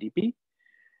finite MDP.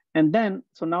 And then,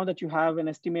 so now that you have an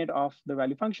estimate of the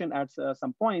value function at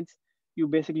some points, you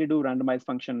basically do randomized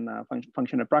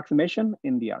function approximation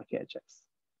in the RKHS,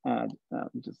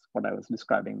 which is what I was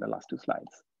describing in the last two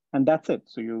slides. And that's it.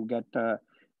 So you get the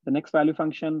next value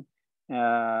function,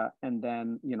 and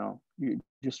then you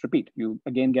just repeat. You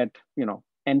again get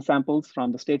n samples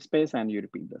from the state space, and you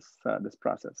repeat this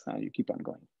process, and you keep on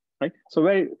going, right? So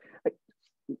very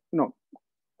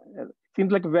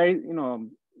seems like a very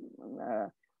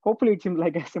hopefully it seems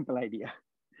like a simple idea.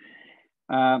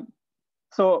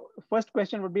 So first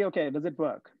question would be, okay, does it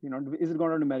work? Is it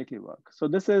going to numerically work? So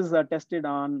this is tested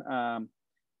on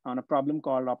a problem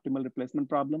called optimal replacement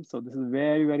problem. So this is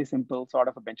very, very simple, sort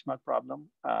of a benchmark problem,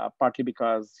 partly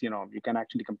because you can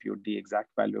actually compute the exact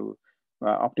value,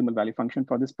 optimal value function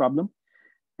for this problem.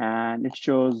 And it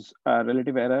shows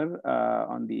relative error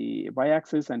on the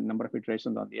y-axis and number of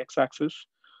iterations on the x-axis.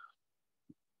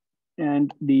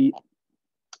 And the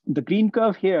green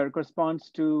curve here corresponds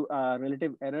to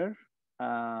relative error.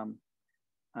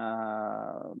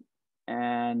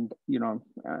 And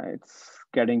it's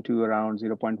getting to around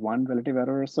 0.1 relative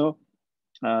error or so.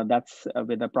 That's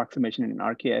with approximation in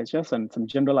RKHS and some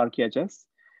general RKHS.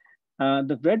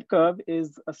 The red curve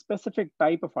is a specific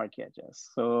type of RKHS.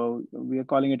 So we are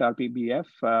calling it RPBF,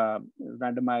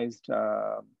 randomized,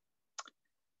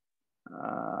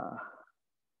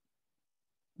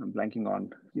 I'm blanking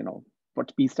on,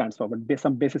 what P stands for, but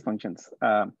some basis functions,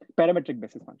 parametric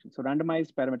basis functions. So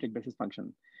randomized parametric basis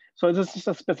function. So it's just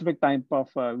a specific type of,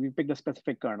 we picked a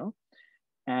specific kernel.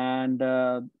 And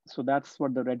so that's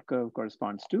what the red curve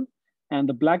corresponds to. And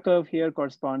the black curve here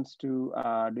corresponds to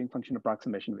doing function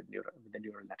approximation with the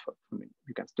neural network. I mean,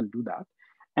 you can still do that.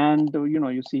 And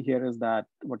you see here is that,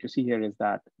 what you see here is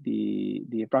that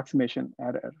the approximation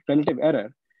error, relative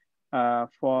error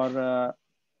for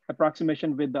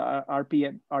approximation with the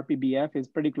RPBF is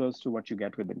pretty close to what you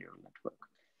get with the neural network.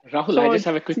 Rahul, so I just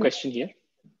have a quick question here.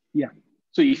 Yeah.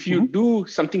 So if you do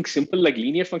something simple like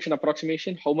linear function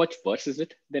approximation, how much worse is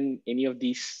it than any of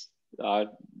these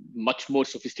much more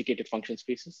sophisticated function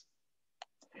spaces?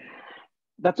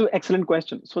 That's an excellent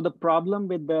question. So the problem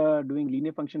with doing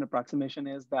linear function approximation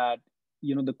is that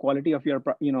the quality of your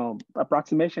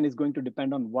approximation is going to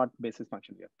depend on what basis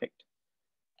function you have picked.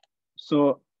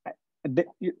 So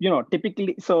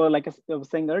typically, so like I was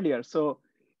saying earlier, so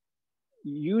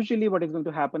usually what is going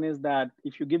to happen is that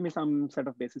if you give me some set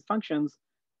of basis functions,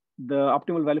 the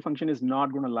optimal value function is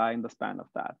not going to lie in the span of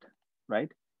that,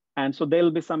 right? And so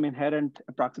there'll be some inherent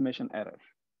approximation error.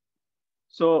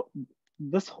 So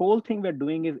this whole thing we're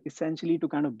doing is essentially to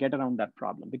kind of get around that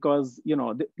problem, because,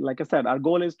 like I said, our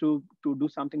goal is to do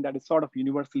something that is sort of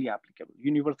universally applicable,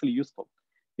 universally useful.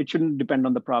 It shouldn't depend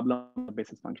on the problem of the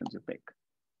basis functions you pick.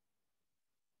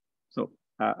 So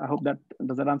I hope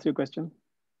does that answer your question?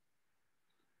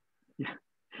 Yeah.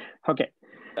 Okay.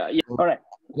 Yeah. All right.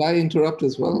 Could I interrupt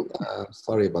as well?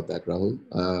 Sorry about that, Rahul.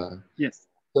 Yes.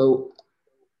 So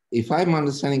if I'm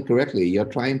understanding correctly, you're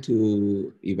trying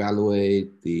to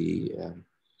evaluate the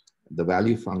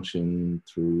value function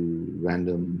through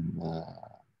random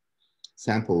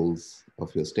samples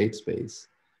of your state space.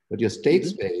 But your state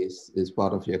space is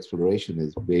part of your exploration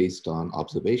is based on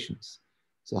observations.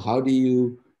 So how do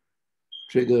you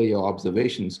trigger your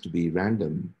observations to be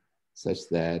random such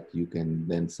that you can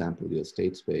then sample your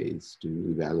state space to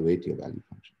evaluate your value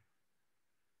function?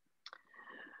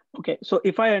 Okay, so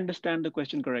if I understand the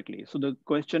question correctly, so the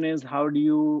question is, how do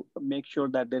you make sure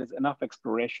that there is enough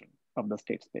exploration of the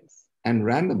state space? And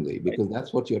randomly, because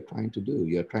that's what you're trying to do.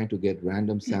 You're trying to get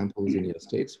random samples in your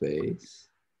state space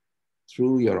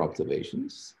through your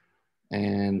observations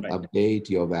and update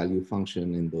your value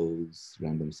function in those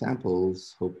random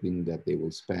samples, hoping that they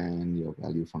will span your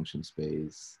value function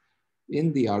space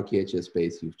in the RKHS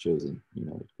space you've chosen.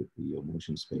 It could be your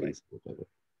motion space, whatever.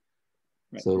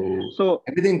 Right. So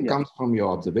everything comes from your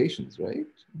observations, right?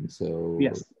 And so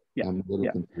I'm a little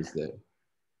confused there.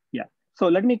 Yeah. So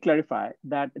let me clarify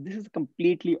that this is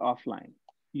completely offline.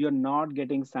 You're not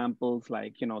getting samples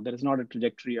like, there is not a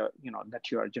trajectory or,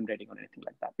 that you are generating or anything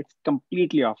like that. It's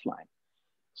completely offline.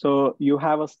 So you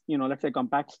have a, let's say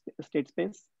compact state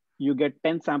space, you get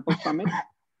 10 samples from it.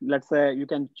 Let's say you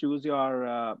can choose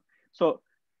your, so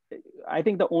I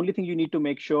think the only thing you need to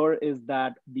make sure is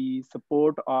that the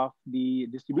support of the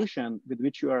distribution with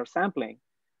which you are sampling,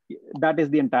 that is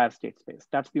the entire state space.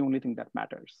 That's the only thing that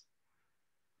matters,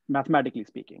 mathematically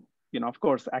speaking. Of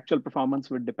course, actual performance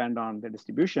would depend on the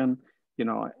distribution,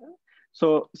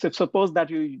 So suppose that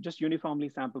you just uniformly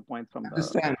sample points from the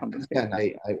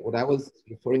state. What I was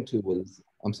referring to was,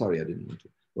 I'm sorry, I didn't mean to.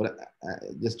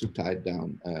 Just to tie it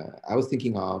down, I was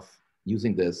thinking of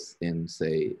using this in,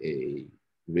 say, a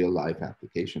real life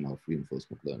application of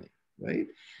reinforcement learning, right?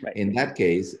 In that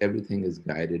case, everything is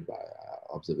guided by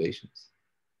observations.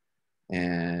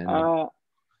 And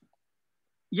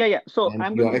so and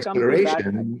I'm your going to come to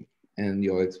exploration and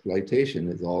your exploitation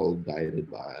is all guided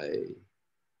by,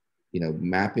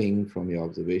 mapping from your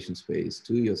observation space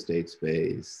to your state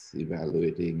space,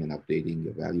 evaluating and updating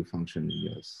your value function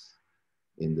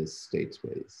in this state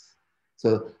space.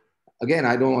 So again,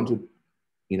 I don't want to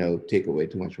take away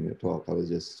too much from your talk. I was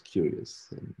just curious.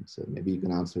 And so maybe you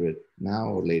can answer it now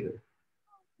or later.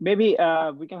 Maybe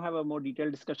we can have a more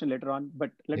detailed discussion later on,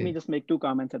 but let me just make two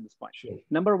comments at this point. Sure.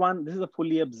 Number one, this is a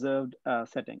fully observed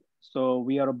setting. So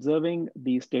we are observing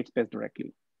the state space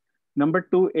directly. Number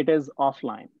two, it is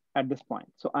offline at this point.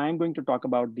 So I'm going to talk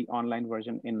about the online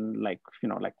version in like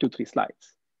 2-3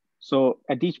 slides. So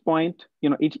at each point,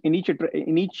 in each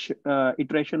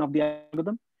iteration of the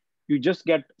algorithm, you just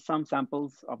get some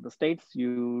samples of the states.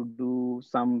 You do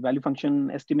some value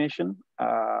function estimation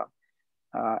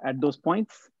at those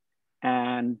points.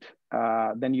 And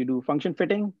then you do function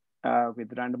fitting with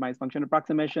randomized function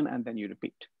approximation, and then you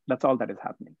repeat. That's all that is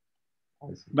happening.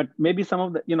 But maybe some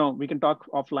of the, we can talk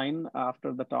offline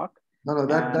after the talk. No,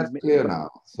 that's clear now.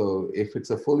 So if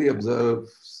it's a fully observed,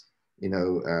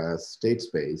 state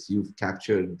space, you've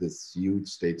captured this huge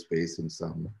state space in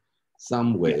some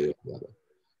way or the other.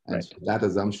 And so that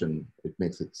assumption, it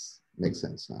makes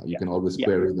sense now. You can always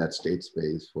query that state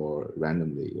space for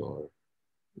randomly or.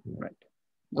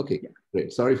 Okay,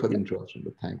 great. Sorry for the interruption,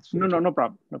 but thanks. No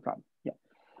problem. No problem. Yeah.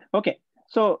 Okay.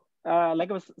 So like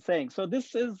I was saying, so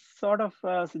this is sort of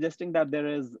suggesting that there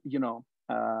is,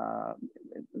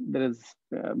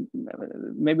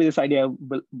 maybe this idea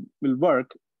will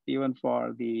work even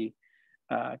for the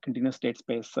continuous state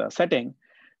space setting.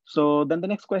 So then the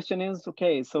next question is,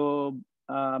 okay, so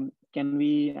can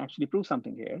we actually prove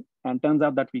something here? And turns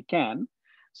out that we can.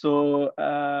 So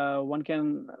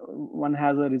one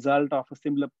has a result of a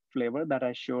similar flavor that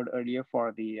I showed earlier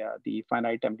for the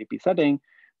finite MDP setting,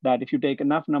 that if you take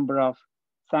enough number of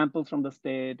samples from the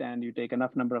state and you take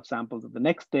enough number of samples of the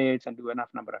next states and do enough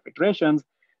number of iterations,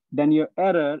 then your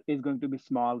error is going to be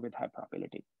small with high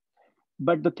probability.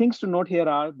 But the things to note here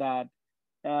are that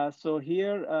So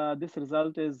here, this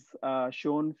result is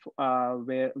shown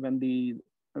when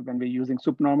we're using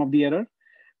sup norm of the error.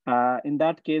 In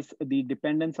that case, the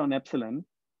dependence on epsilon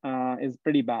is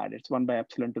pretty bad. It's 1 by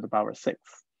epsilon to the power 6.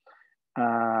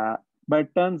 But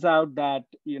it turns out that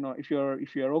if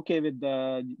you're okay with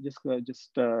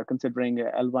just considering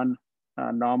L1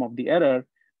 norm of the error,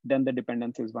 then the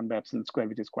dependence is 1 by epsilon square,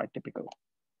 which is quite typical.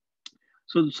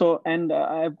 And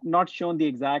I've not shown the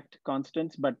exact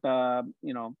constants, but all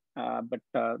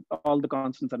the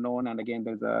constants are known. And again,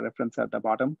 there's a reference at the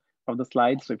bottom of the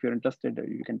slide. So if you're interested,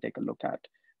 you can take a look at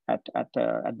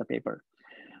the paper.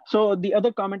 So the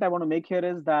other comment I want to make here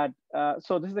is that,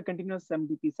 so this is a continuous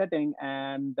MDP setting,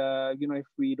 and if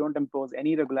we don't impose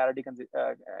any regularity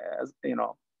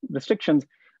restrictions,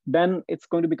 then it's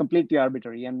going to be completely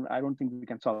arbitrary, and I don't think we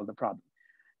can solve the problem.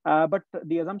 But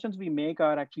the assumptions we make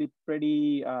are actually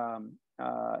pretty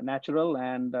natural,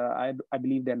 and I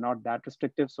believe they're not that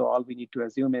restrictive. So all we need to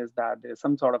assume is that there's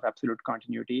some sort of absolute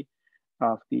continuity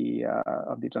of the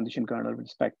transition kernel with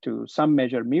respect to some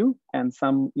measure mu and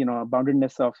some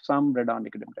boundedness of some Redon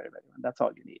Nikodym derivative. And that's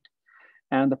all you need.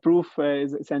 And the proof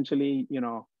is essentially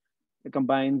it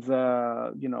combines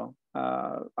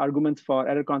arguments for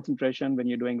error concentration when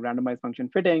you're doing randomized function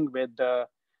fitting with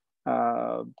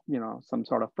some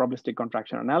sort of probabilistic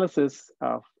contraction analysis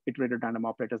of iterative random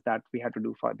operators that we had to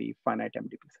do for the finite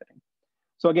MDP setting.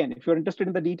 So again, if you're interested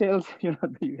in the details,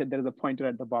 there's a pointer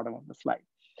at the bottom of the slide.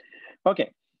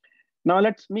 Okay, now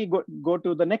let me go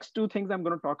to the next two things I'm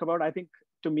going to talk about. I think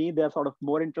to me, they're sort of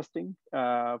more interesting,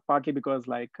 partly because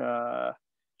like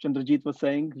Chandrajit was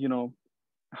saying,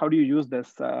 how do you use this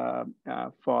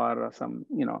for some,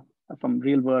 from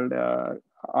real world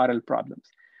RL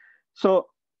problems? So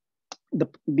the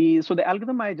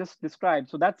algorithm I just described,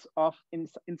 so that's off in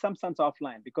some sense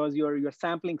offline because you're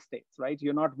sampling states, right?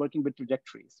 You're not working with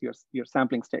trajectories, you're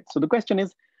sampling states. So the question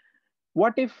is,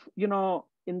 what if,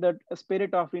 in the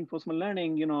spirit of reinforcement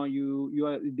learning,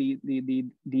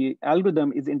 the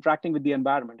algorithm is interacting with the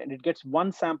environment and it gets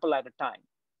one sample at a time?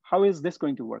 How is this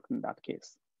going to work in that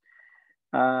case?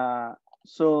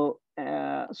 So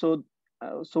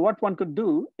what one could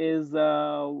do is,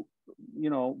 one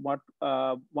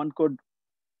could,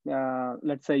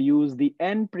 let's say, use the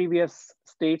n previous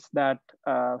states that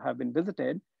have been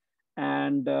visited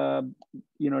and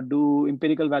do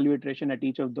empirical value iteration at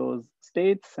each of those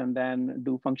states and then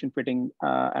do function fitting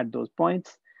at those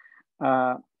points.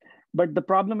 But the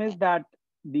problem is that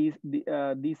these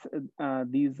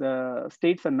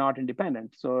states are not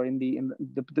independent. So in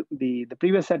the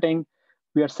previous setting,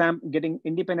 we are getting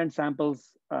independent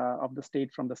samples of the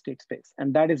state from the state space,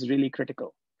 and that is really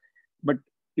critical. But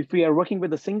if we are working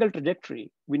with a single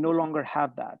trajectory, we no longer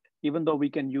have that, even though we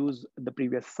can use the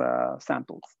previous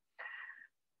samples.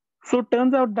 So it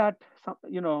turns out that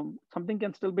something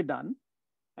can still be done.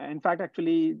 In fact,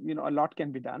 actually, a lot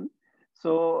can be done.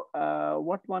 So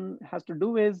what one has to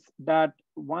do is that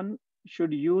one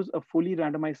should use a fully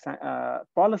randomized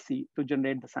policy to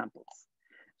generate the samples.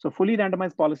 So fully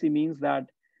randomized policy means that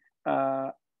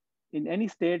in any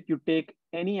state, you take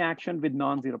any action with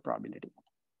non-zero probability.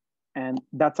 And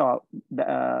that's all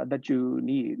that you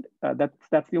need. That's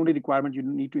the only requirement you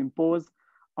need to impose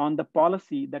on the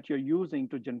policy that you're using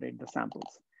to generate the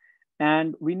samples.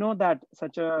 And we know that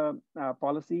such a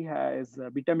policy has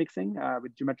beta mixing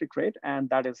with geometric rate, and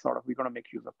that is sort of, we're going to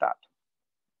make use of that.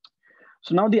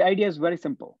 So now the idea is very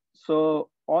simple. So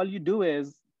all you do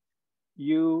is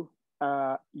you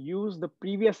use the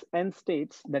previous n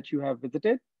states that you have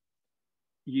visited.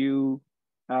 You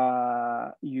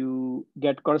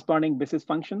get corresponding basis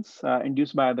functions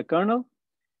induced by the kernel,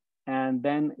 and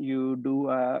then you do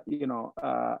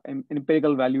an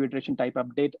empirical value iteration type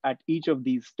update at each of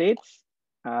these states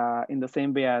in the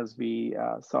same way as we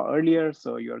saw earlier.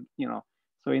 So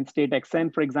so in state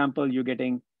xn, for example, you're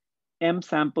getting m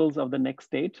samples of the next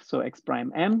state, so x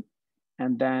prime m,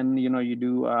 and then you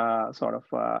do sort of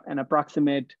an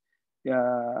approximate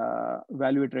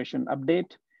value iteration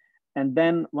update. And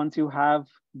then once you have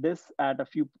this at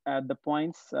the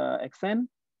points xn,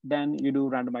 then you do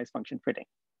randomized function fitting.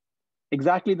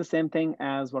 Exactly the same thing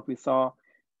as what we saw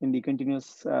in the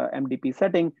continuous MDP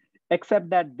setting, except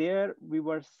that there we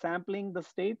were sampling the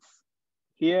states.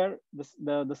 Here,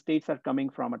 the states are coming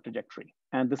from a trajectory,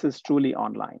 and this is truly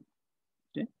online.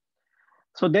 Okay?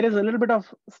 So there is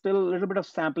still a little bit of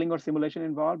sampling or simulation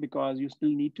involved because you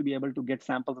still need to be able to get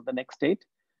samples of the next state.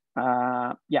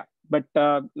 Yeah, but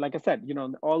like I said,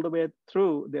 all the way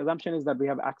through, the assumption is that we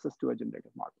have access to a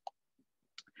generative model.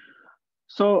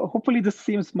 So hopefully this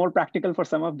seems more practical for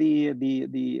some of the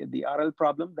RL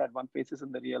problem that one faces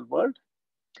in the real world.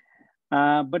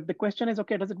 But the question is,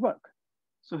 okay, does it work?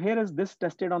 So here is this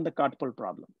tested on the cart pull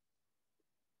problem.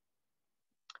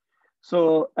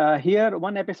 So here,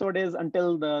 one episode is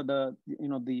until the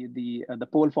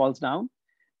pole falls down,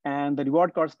 and the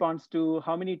reward corresponds to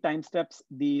how many time steps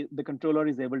the controller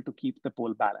is able to keep the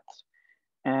pole balanced.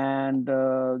 And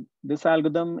this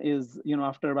algorithm is,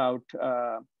 after about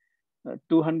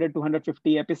 200,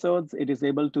 250 episodes, it is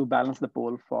able to balance the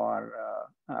pole for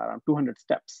around 200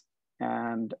 steps.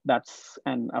 And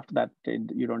after that,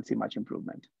 you don't see much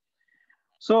improvement.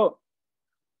 So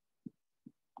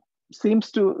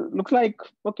looks like,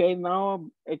 okay, now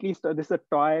at least this is a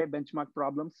toy benchmark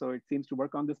problem. So it seems to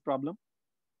work on this problem.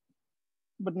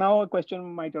 But now a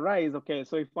question might arise, okay,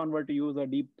 so if one were to use a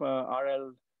deep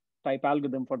RL type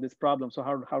algorithm for this problem, so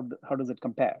how does it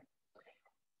compare?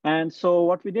 And so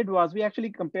what we did was we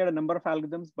actually compared a number of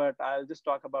algorithms, but I'll just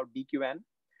talk about DQN.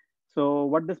 So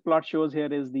what this plot shows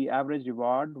here is the average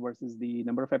reward versus the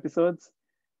number of episodes.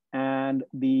 And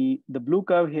the blue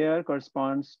curve here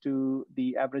corresponds to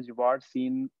the average reward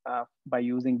seen by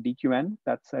using DQN.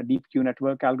 That's a deep Q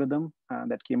network algorithm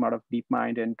that came out of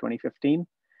DeepMind in 2015.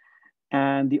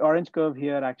 And the orange curve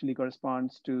here actually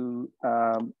corresponds to,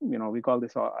 we call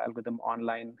this algorithm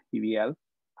online EVL.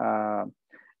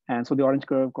 And so the orange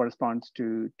curve corresponds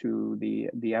to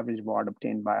the average reward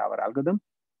obtained by our algorithm.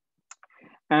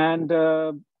 And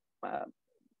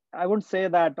I wouldn't say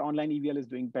that online EVL is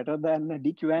doing better than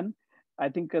DQN. I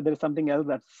think there's something else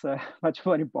that's much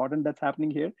more important that's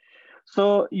happening here.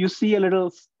 So you see a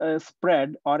little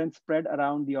orange spread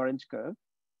around the orange curve.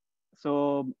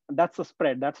 So that's a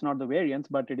spread, that's not the variance,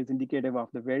 but it is indicative of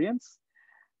the variance.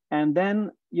 And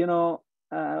then,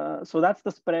 so that's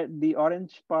the spread, the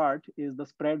orange part is the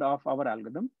spread of our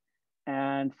algorithm.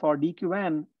 And for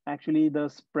DQN, actually the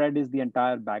spread is the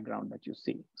entire background that you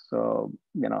see. So,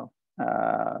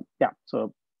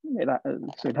 so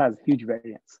it has huge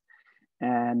variance.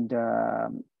 And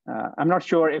I'm not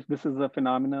sure if this is a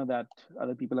phenomena that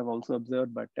other people have also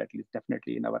observed, but at least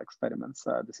definitely in our experiments,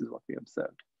 this is what we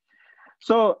observed.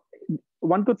 So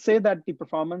one could say that the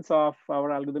performance of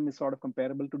our algorithm is sort of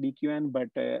comparable to DQN, but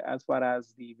as far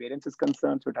as the variance is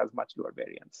concerned, so it has much lower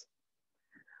variance.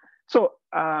 So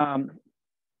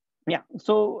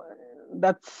so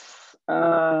that's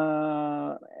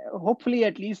hopefully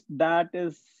at least that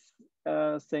is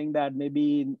saying that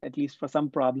maybe at least for some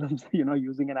problems,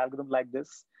 using an algorithm like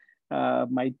this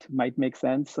might make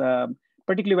sense,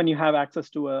 particularly when you have access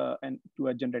to a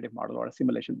generative model or a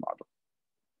simulation model.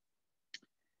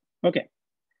 Okay.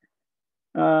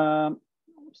 Now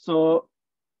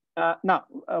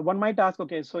one might ask,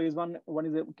 okay, so is one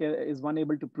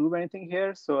able to prove anything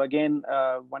here? So again,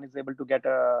 one is able to get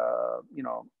a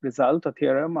result, a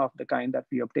theorem of the kind that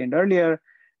we obtained earlier,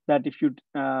 that if you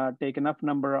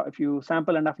if you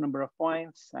sample enough number of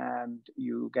points and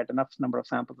you get enough number of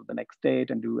samples of the next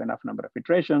state and do enough number of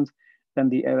iterations, then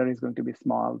the error is going to be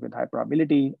small with high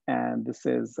probability. And this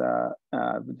is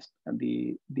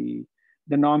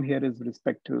the norm here is with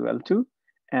respect to L2.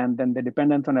 And then the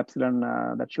dependence on epsilon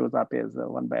that shows up is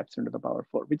 1 by epsilon to the power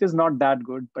 4, which is not that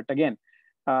good. But again,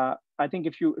 I think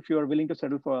if you are willing to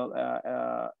settle for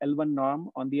L1 norm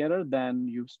on the error, then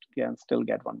you can still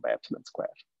get 1 by epsilon square.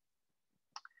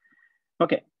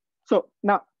 Okay, so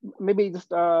now maybe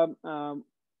just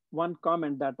one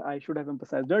comment that I should have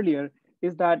emphasized earlier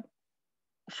is that,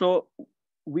 so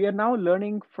we are now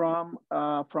learning from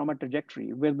a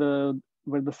trajectory where the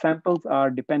samples are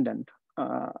dependent,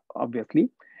 obviously.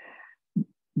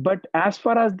 But as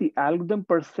far as the algorithm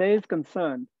per se is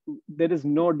concerned, there is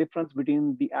no difference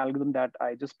between the algorithm that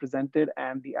I just presented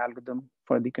and the algorithm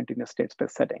for the continuous state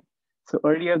space setting. So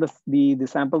earlier, the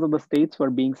samples of the states were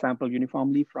being sampled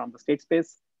uniformly from the state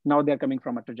space. Now they're coming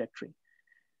from a trajectory.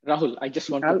 Rahul, I just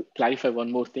want to clarify one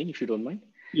more thing, if you don't mind.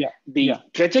 Yeah. The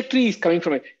trajectory is coming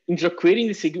from instead of querying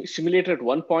the simulator at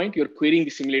one point, you're querying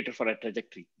the simulator for a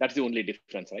trajectory. That's the only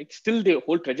difference, right? Still, the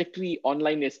whole trajectory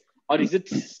online is, or is it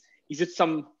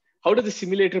some? How does the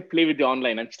simulator play with the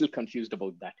online? I'm still confused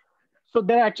about that. So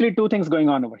there are actually two things going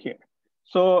on over here.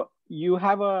 So you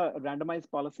have a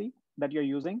randomized policy that you're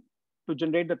using to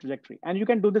generate the trajectory, and you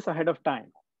can do this ahead of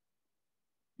time.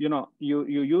 You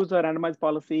use a randomized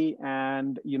policy,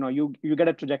 and you get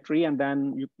a trajectory, and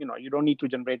then you don't need to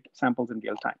generate samples in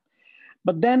real time.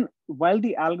 But then while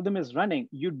the algorithm is running,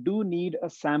 you do need a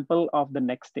sample of the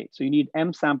next state. So you need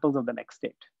m samples of the next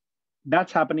state.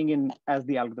 That's happening as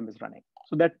the algorithm is running.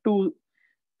 So there are two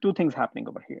things happening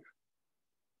over here.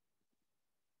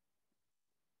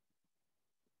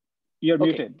 You're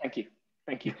muted. Thank you.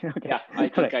 Thank you. Okay. Yeah, I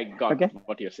think I got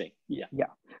what you're saying. Yeah. Yeah.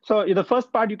 So the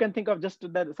first part you can think of just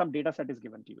that some data set is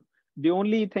given to you. The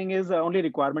only thing is, only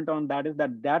requirement on that is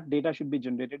that that data should be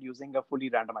generated using a fully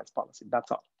randomized policy.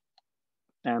 That's all.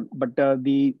 But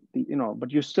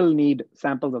but you still need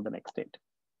samples of the next state.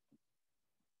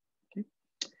 Okay.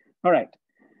 All right.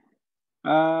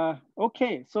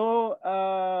 Okay. So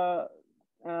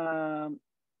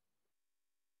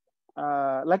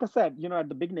like I said, at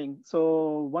the beginning,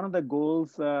 so one of the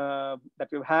goals that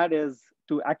we've had is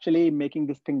to actually making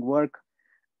this thing work,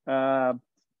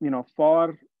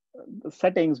 for the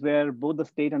settings where both the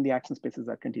state and the action spaces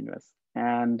are continuous.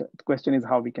 And the question is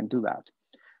how we can do that.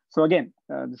 So again,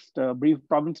 just a brief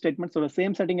problem statement. So the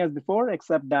same setting as before,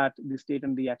 except that the state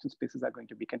and the action spaces are going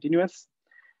to be continuous.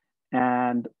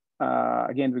 And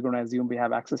again, we're going to assume we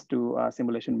have access to a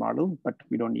simulation model, but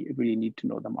we don't really need to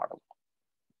know the model.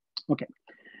 Okay,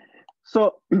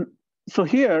 so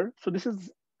here, so this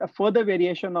is a further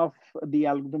variation of the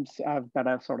algorithms that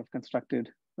I've sort of constructed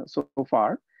so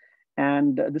far.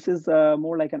 And this is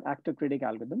more like an actor-critic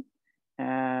algorithm.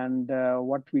 And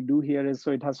what we do here is,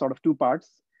 so it has sort of two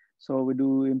parts. So we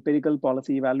do empirical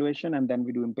policy evaluation, and then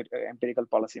we do empirical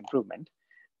policy improvement.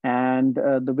 And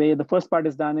the way the first part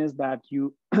is done is that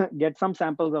you get some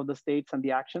samples of the states and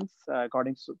the actions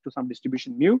according to some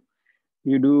distribution mu.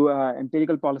 You do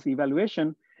empirical policy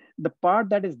evaluation. The part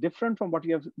that is different from what we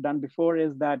have done before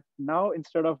is that now,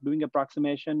 instead of doing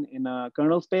approximation in a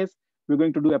kernel space, we're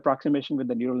going to do approximation with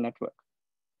the neural network.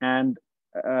 And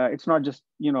it's not just,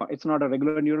 it's not a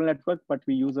regular neural network, but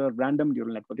we use a random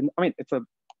neural network. I mean, it's a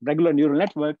regular neural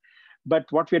network, but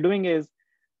what we're doing is,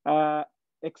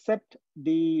 except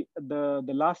the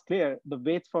last layer, the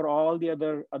weights for all the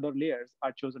other layers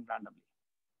are chosen randomly.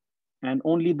 And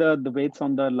only the weights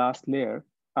on the last layer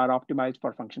are optimized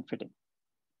for function fitting.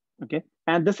 Okay,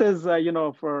 and this is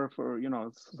for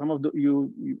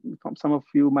some of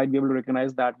you might be able to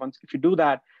recognize that once if you do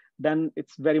that, then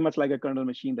it's very much like a kernel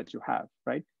machine that you have,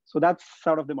 right? So that's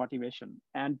sort of the motivation.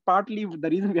 And partly the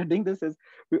reason we are doing this is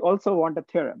we also want a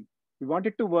theorem. We want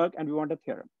it to work, and we want a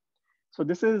theorem. So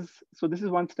this is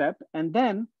one step. And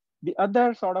then the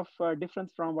other sort of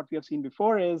difference from what we have seen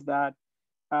before is that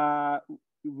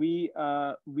we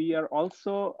are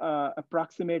also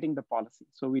approximating the policy.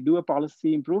 So we do a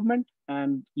policy improvement,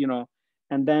 and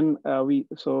and then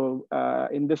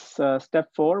in this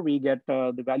step 4, we get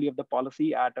the value of the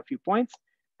policy at a few points,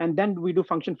 and then we do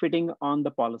function fitting on the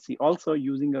policy, also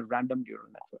using a random neural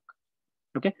network.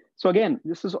 Okay, so again,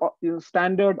 this is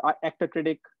standard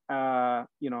actor-critic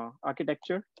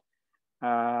architecture,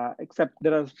 except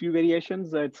there are a few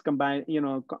variations. It's combined,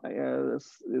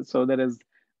 so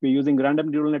we're using random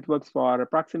neural networks for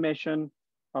approximation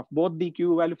of both the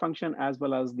Q value function as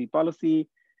well as the policy.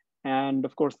 And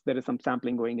of course, there is some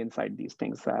sampling going inside these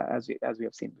things as we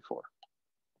have seen before.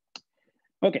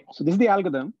 Okay, so this is the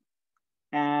algorithm.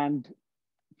 And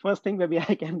first thing maybe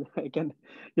I can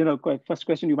first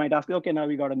question you might ask, okay, now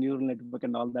we got a neural network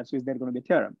and all that, so is there going to be a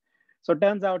theorem? So it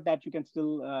turns out that you can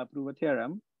still prove a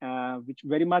theorem, which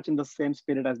very much in the same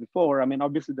spirit as before. I mean,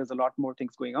 obviously there's a lot more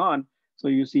things going on. So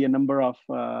you see a number of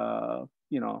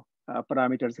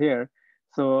parameters here.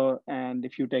 So, and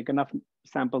if you take enough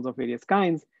samples of various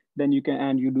kinds, then you can,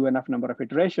 and you do enough number of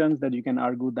iterations, that you can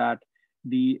argue that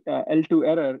the L2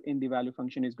 error in the value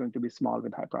function is going to be small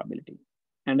with high probability.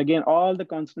 And again, all the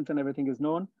constants and everything is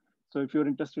known. So if you're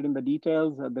interested in the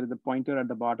details, there is a pointer at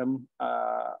the bottom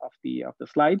of the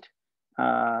slide.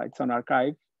 It's on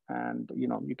archive, and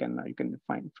you can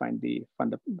find the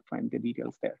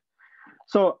details there.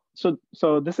 So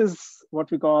this is what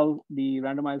we call the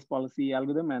randomized policy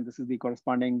algorithm, and this is the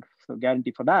corresponding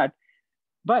guarantee for that.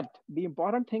 But the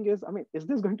important thing is, I mean, is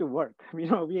this going to work? We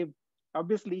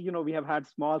obviously we have had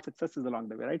small successes along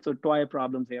the way, right? So toy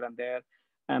problems here and there,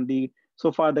 and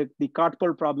so far the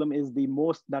cart-pull problem is the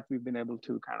most that we've been able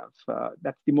to kind of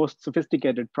that's the most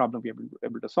sophisticated problem we've been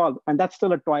able to solve, and that's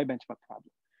still a toy benchmark problem.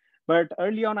 But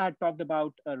early on, I had talked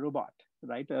about a robot,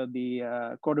 right?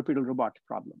 The quadrupedal robot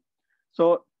problem.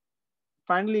 So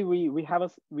finally, we have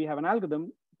an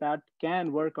algorithm that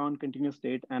can work on continuous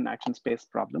state and action space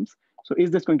problems. So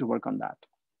is this going to work on that?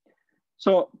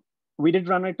 So we did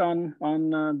run it on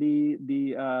the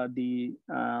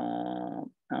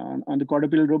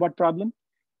quadrupedal robot problem.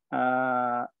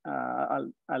 I'll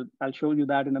show you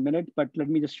that in a minute, but let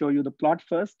me just show you the plot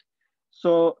first.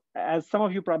 So as some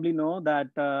of you probably know that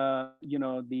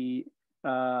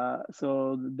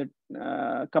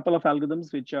couple of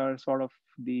algorithms which are sort of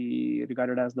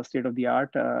regarded as the state of the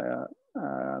art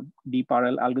deep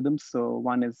RL algorithms. So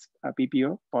one is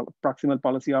PPO, proximal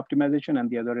policy optimization, and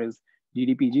the other is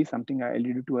GDPG, something I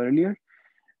alluded to earlier.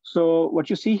 So what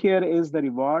you see here is the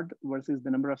reward versus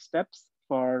the number of steps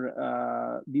for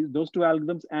those two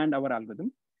algorithms and our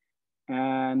algorithm.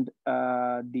 And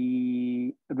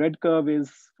the red curve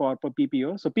is for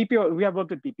PPO. So PPO, we have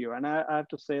worked with PPO, and I have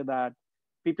to say that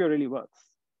PPO really works.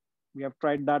 We have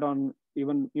tried that on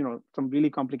even some really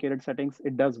complicated settings.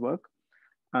 It does work.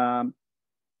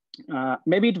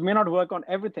 Maybe it may not work on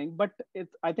everything, but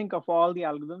I think of all the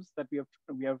algorithms that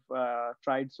we have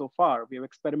tried so far, we have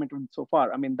experimented with so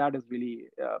far. I mean, that is really,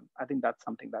 I think that's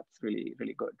something that's really,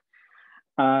 really good.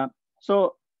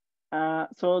 So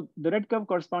the red curve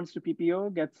corresponds to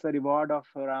PPO, gets a reward of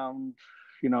around,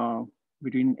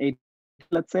 between 8,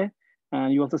 let's say,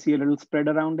 and you also see a little spread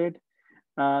around it.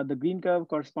 The green curve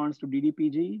corresponds to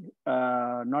DDPG,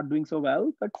 not doing so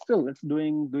well, but still it's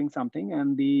doing something.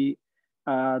 And the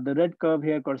red curve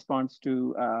here corresponds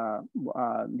to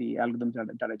the algorithms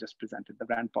that I just presented, the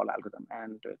RANDPOL algorithm,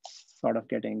 and it's sort of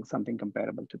getting something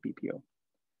comparable to PPO.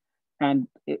 And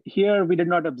here we did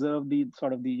not observe the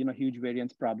sort of the huge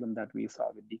variance problem that we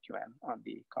saw with DQN on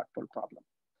the cartpole problem.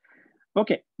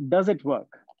 Okay, does it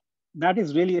work? That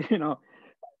is really,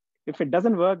 if it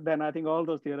doesn't work, then I think all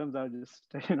those theorems are just,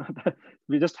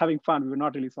 we're just having fun. We're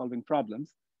not really solving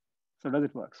problems. So does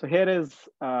it work? So here is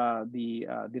the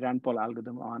RANDPOL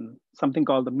algorithm on something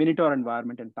called the Minotaur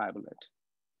environment in Pibolet.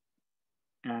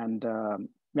 And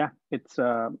yeah, it's,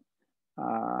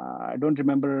 I don't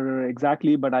remember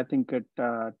exactly, but I think it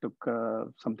took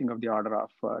something of the order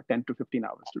of 10 to 15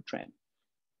 hours to train.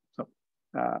 So,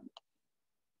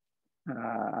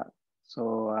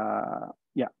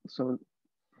 yeah, so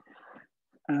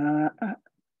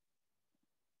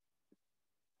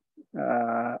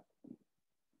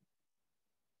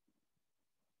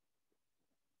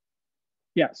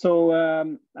yeah, so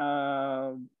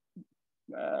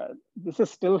this is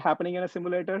still happening in a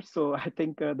simulator. So I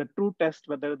think the true test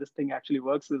whether this thing actually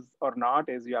works or not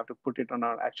is you have to put it on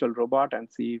an actual robot and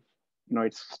see if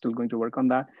it's still going to work on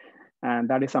that. And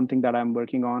that is something that I'm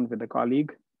working on with a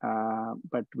colleague,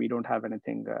 but we don't have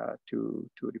anything to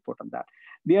report on that.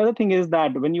 The other thing is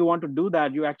that when you want to do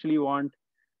that, you actually want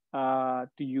to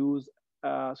use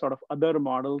sort of other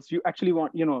models. You actually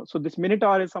want, so this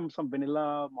Minotaur is some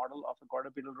vanilla model of a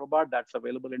quadrupedal robot that's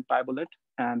available in Pibolet,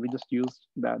 and we just used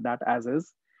that as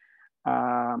is.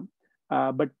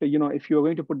 But if you're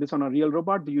going to put this on a real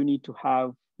robot, you need to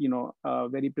have a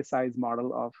very precise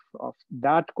model of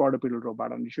that quadrupedal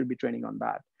robot, and you should be training on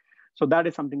that. So that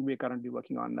is something we're currently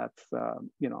working on. That's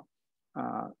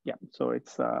yeah. So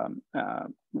it's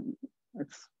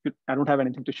I don't have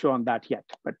anything to show on that yet,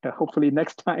 but hopefully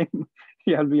next time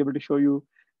yeah, I'll be able to show you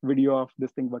video of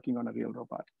this thing working on a real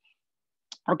robot.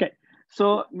 Okay,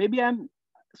 so maybe I'm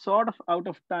sort of out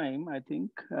of time, I think.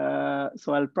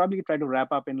 So I'll probably try to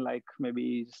wrap up in like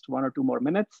maybe just 1 or 2 more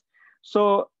minutes.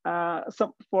 So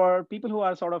for people who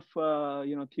are sort of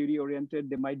theory oriented,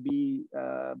 they might be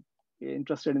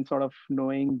interested in sort of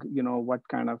knowing what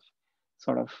kind of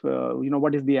sort of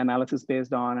what is the analysis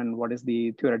based on and what is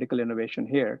the theoretical innovation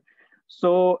here.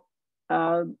 So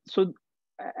I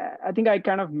think I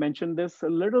kind of mentioned this a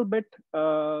little bit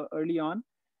early on.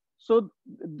 So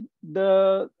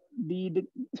the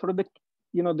sort of the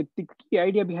key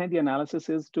idea behind the analysis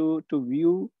is to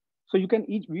view. So you can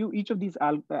view each of these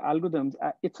algorithms.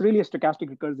 It's really a stochastic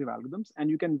recursive algorithms, and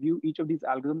you can view each of these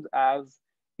algorithms as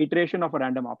iteration of a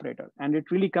random operator. And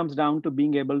it really comes down to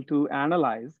being able to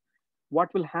analyze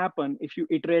what will happen if you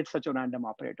iterate such a random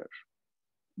operator,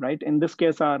 right? In this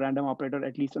case, our random operator,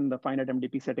 at least in the finite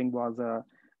MDP setting, was the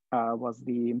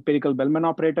empirical Bellman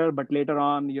operator. But later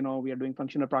on, we are doing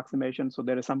function approximation, so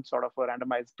there is some sort of a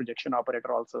randomized projection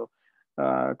operator also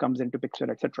comes into picture,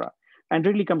 etc. And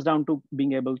really comes down to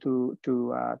being able to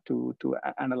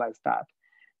analyze that.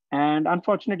 And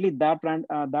unfortunately,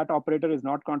 that operator is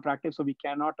not contractive, so we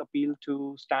cannot appeal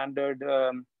to standard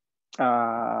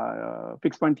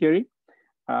fixed point theory.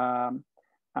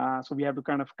 So we have to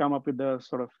kind of come up with the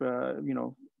sort of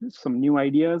some new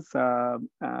ideas. One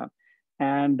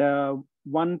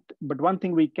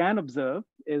thing we can observe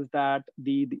is that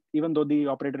even though the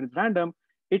operator is random,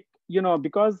 it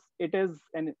because it is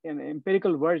an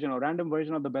empirical version or random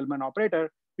version of the Bellman operator,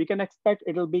 we can expect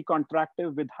it'll be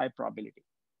contractive with high probability.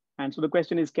 And so the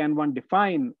question is, can one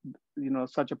define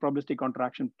such a probabilistic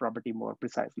contraction property more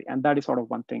precisely? And that is sort of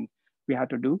one thing we had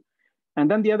to do. And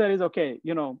then the other is, okay,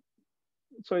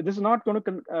 so this is not going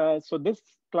to, so this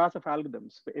class of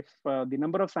algorithms, if the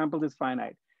number of samples is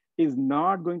finite, is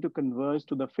not going to converge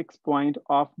to the fixed point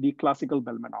of the classical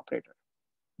Bellman operator.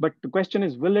 But the question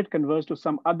is, will it converge to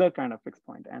some other kind of fixed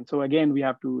point? And so again, we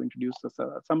have to introduce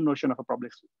some notion of a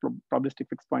probabilistic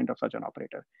fixed point of such an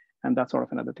operator. And that's sort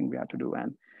of another thing we have to do.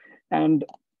 And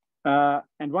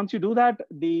once you do that,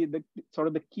 the sort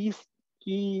of the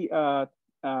key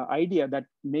idea that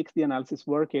makes the analysis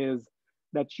work is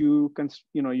that you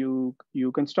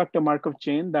construct a Markov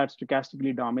chain that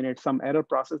stochastically dominates some error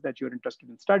process that you're interested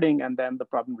in studying, and then the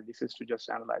problem reduces to just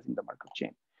analyzing the Markov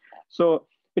chain. So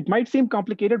it might seem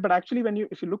complicated, but actually,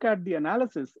 if you look at the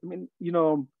analysis, I mean,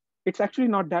 it's actually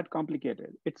not that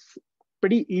complicated. It's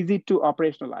pretty easy to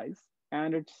operationalize,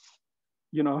 and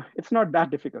it's not that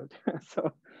difficult.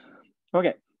 So,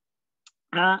 okay.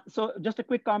 So just a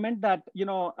quick comment that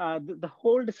the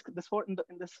whole in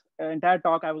this entire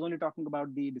talk, I was only talking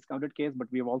about the discounted case, but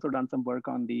we have also done some work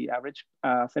on the average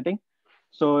setting.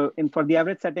 So for the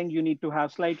average setting, you need to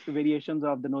have slight variations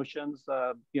of the notions.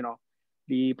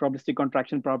 The probabilistic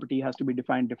contraction property has to be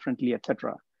defined differently,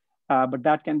 etc. But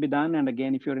that can be done. And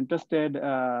again, if you're interested,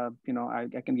 I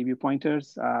can give you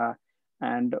pointers.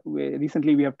 And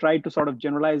recently we have tried to sort of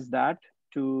generalize that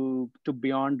to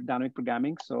beyond dynamic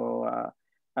programming. So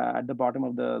at the bottom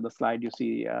of the slide, you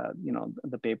see,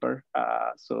 the paper.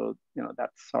 So,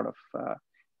 that's sort of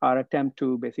our attempt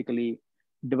to basically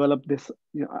develop this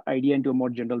idea into a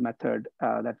more general method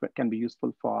that can be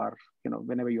useful for,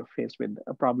 whenever you're faced with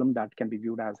a problem that can be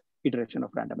viewed as iteration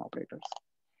of random operators.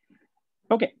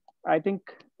 Okay, I think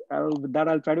with that,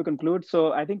 I'll try to conclude.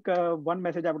 So I think one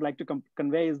message I would like to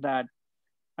convey is that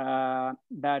some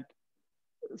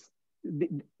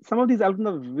of these algorithms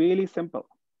are really simple,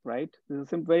 right? This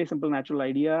is a very simple natural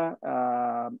idea.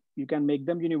 You can make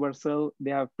them universal.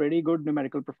 They have pretty good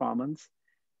numerical performance.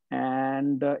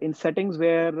 And in settings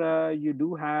where you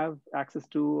do have access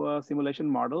to a simulation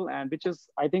model, and which is,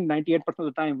 I think 98% of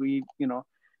the time,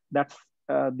 that's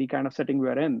the kind of setting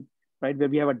we're in, right? Where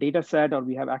we have a data set or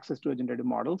we have access to a generative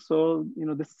model. So,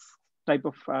 this type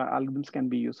of algorithms can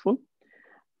be useful.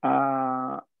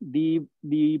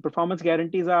 The performance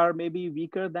guarantees are maybe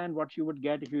weaker than what you would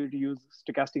get if you were to use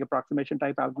stochastic approximation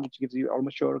type algorithm, which gives you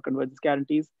almost sure convergence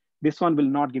guarantees. This one will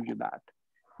not give you that,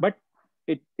 but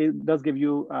it does give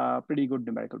you pretty good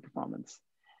numerical performance.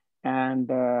 And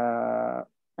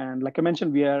like I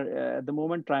mentioned, we are at the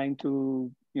moment trying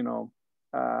to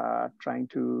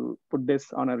put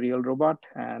this on a real robot,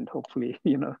 and hopefully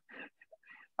it'll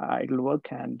work,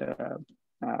 and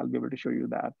I'll be able to show you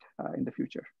that in the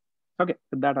future. Okay,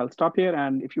 with that, I'll stop here.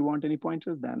 And if you want any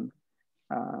pointers, then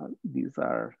these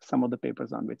are some of the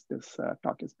papers on which this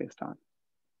talk is based on.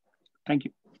 Thank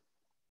you.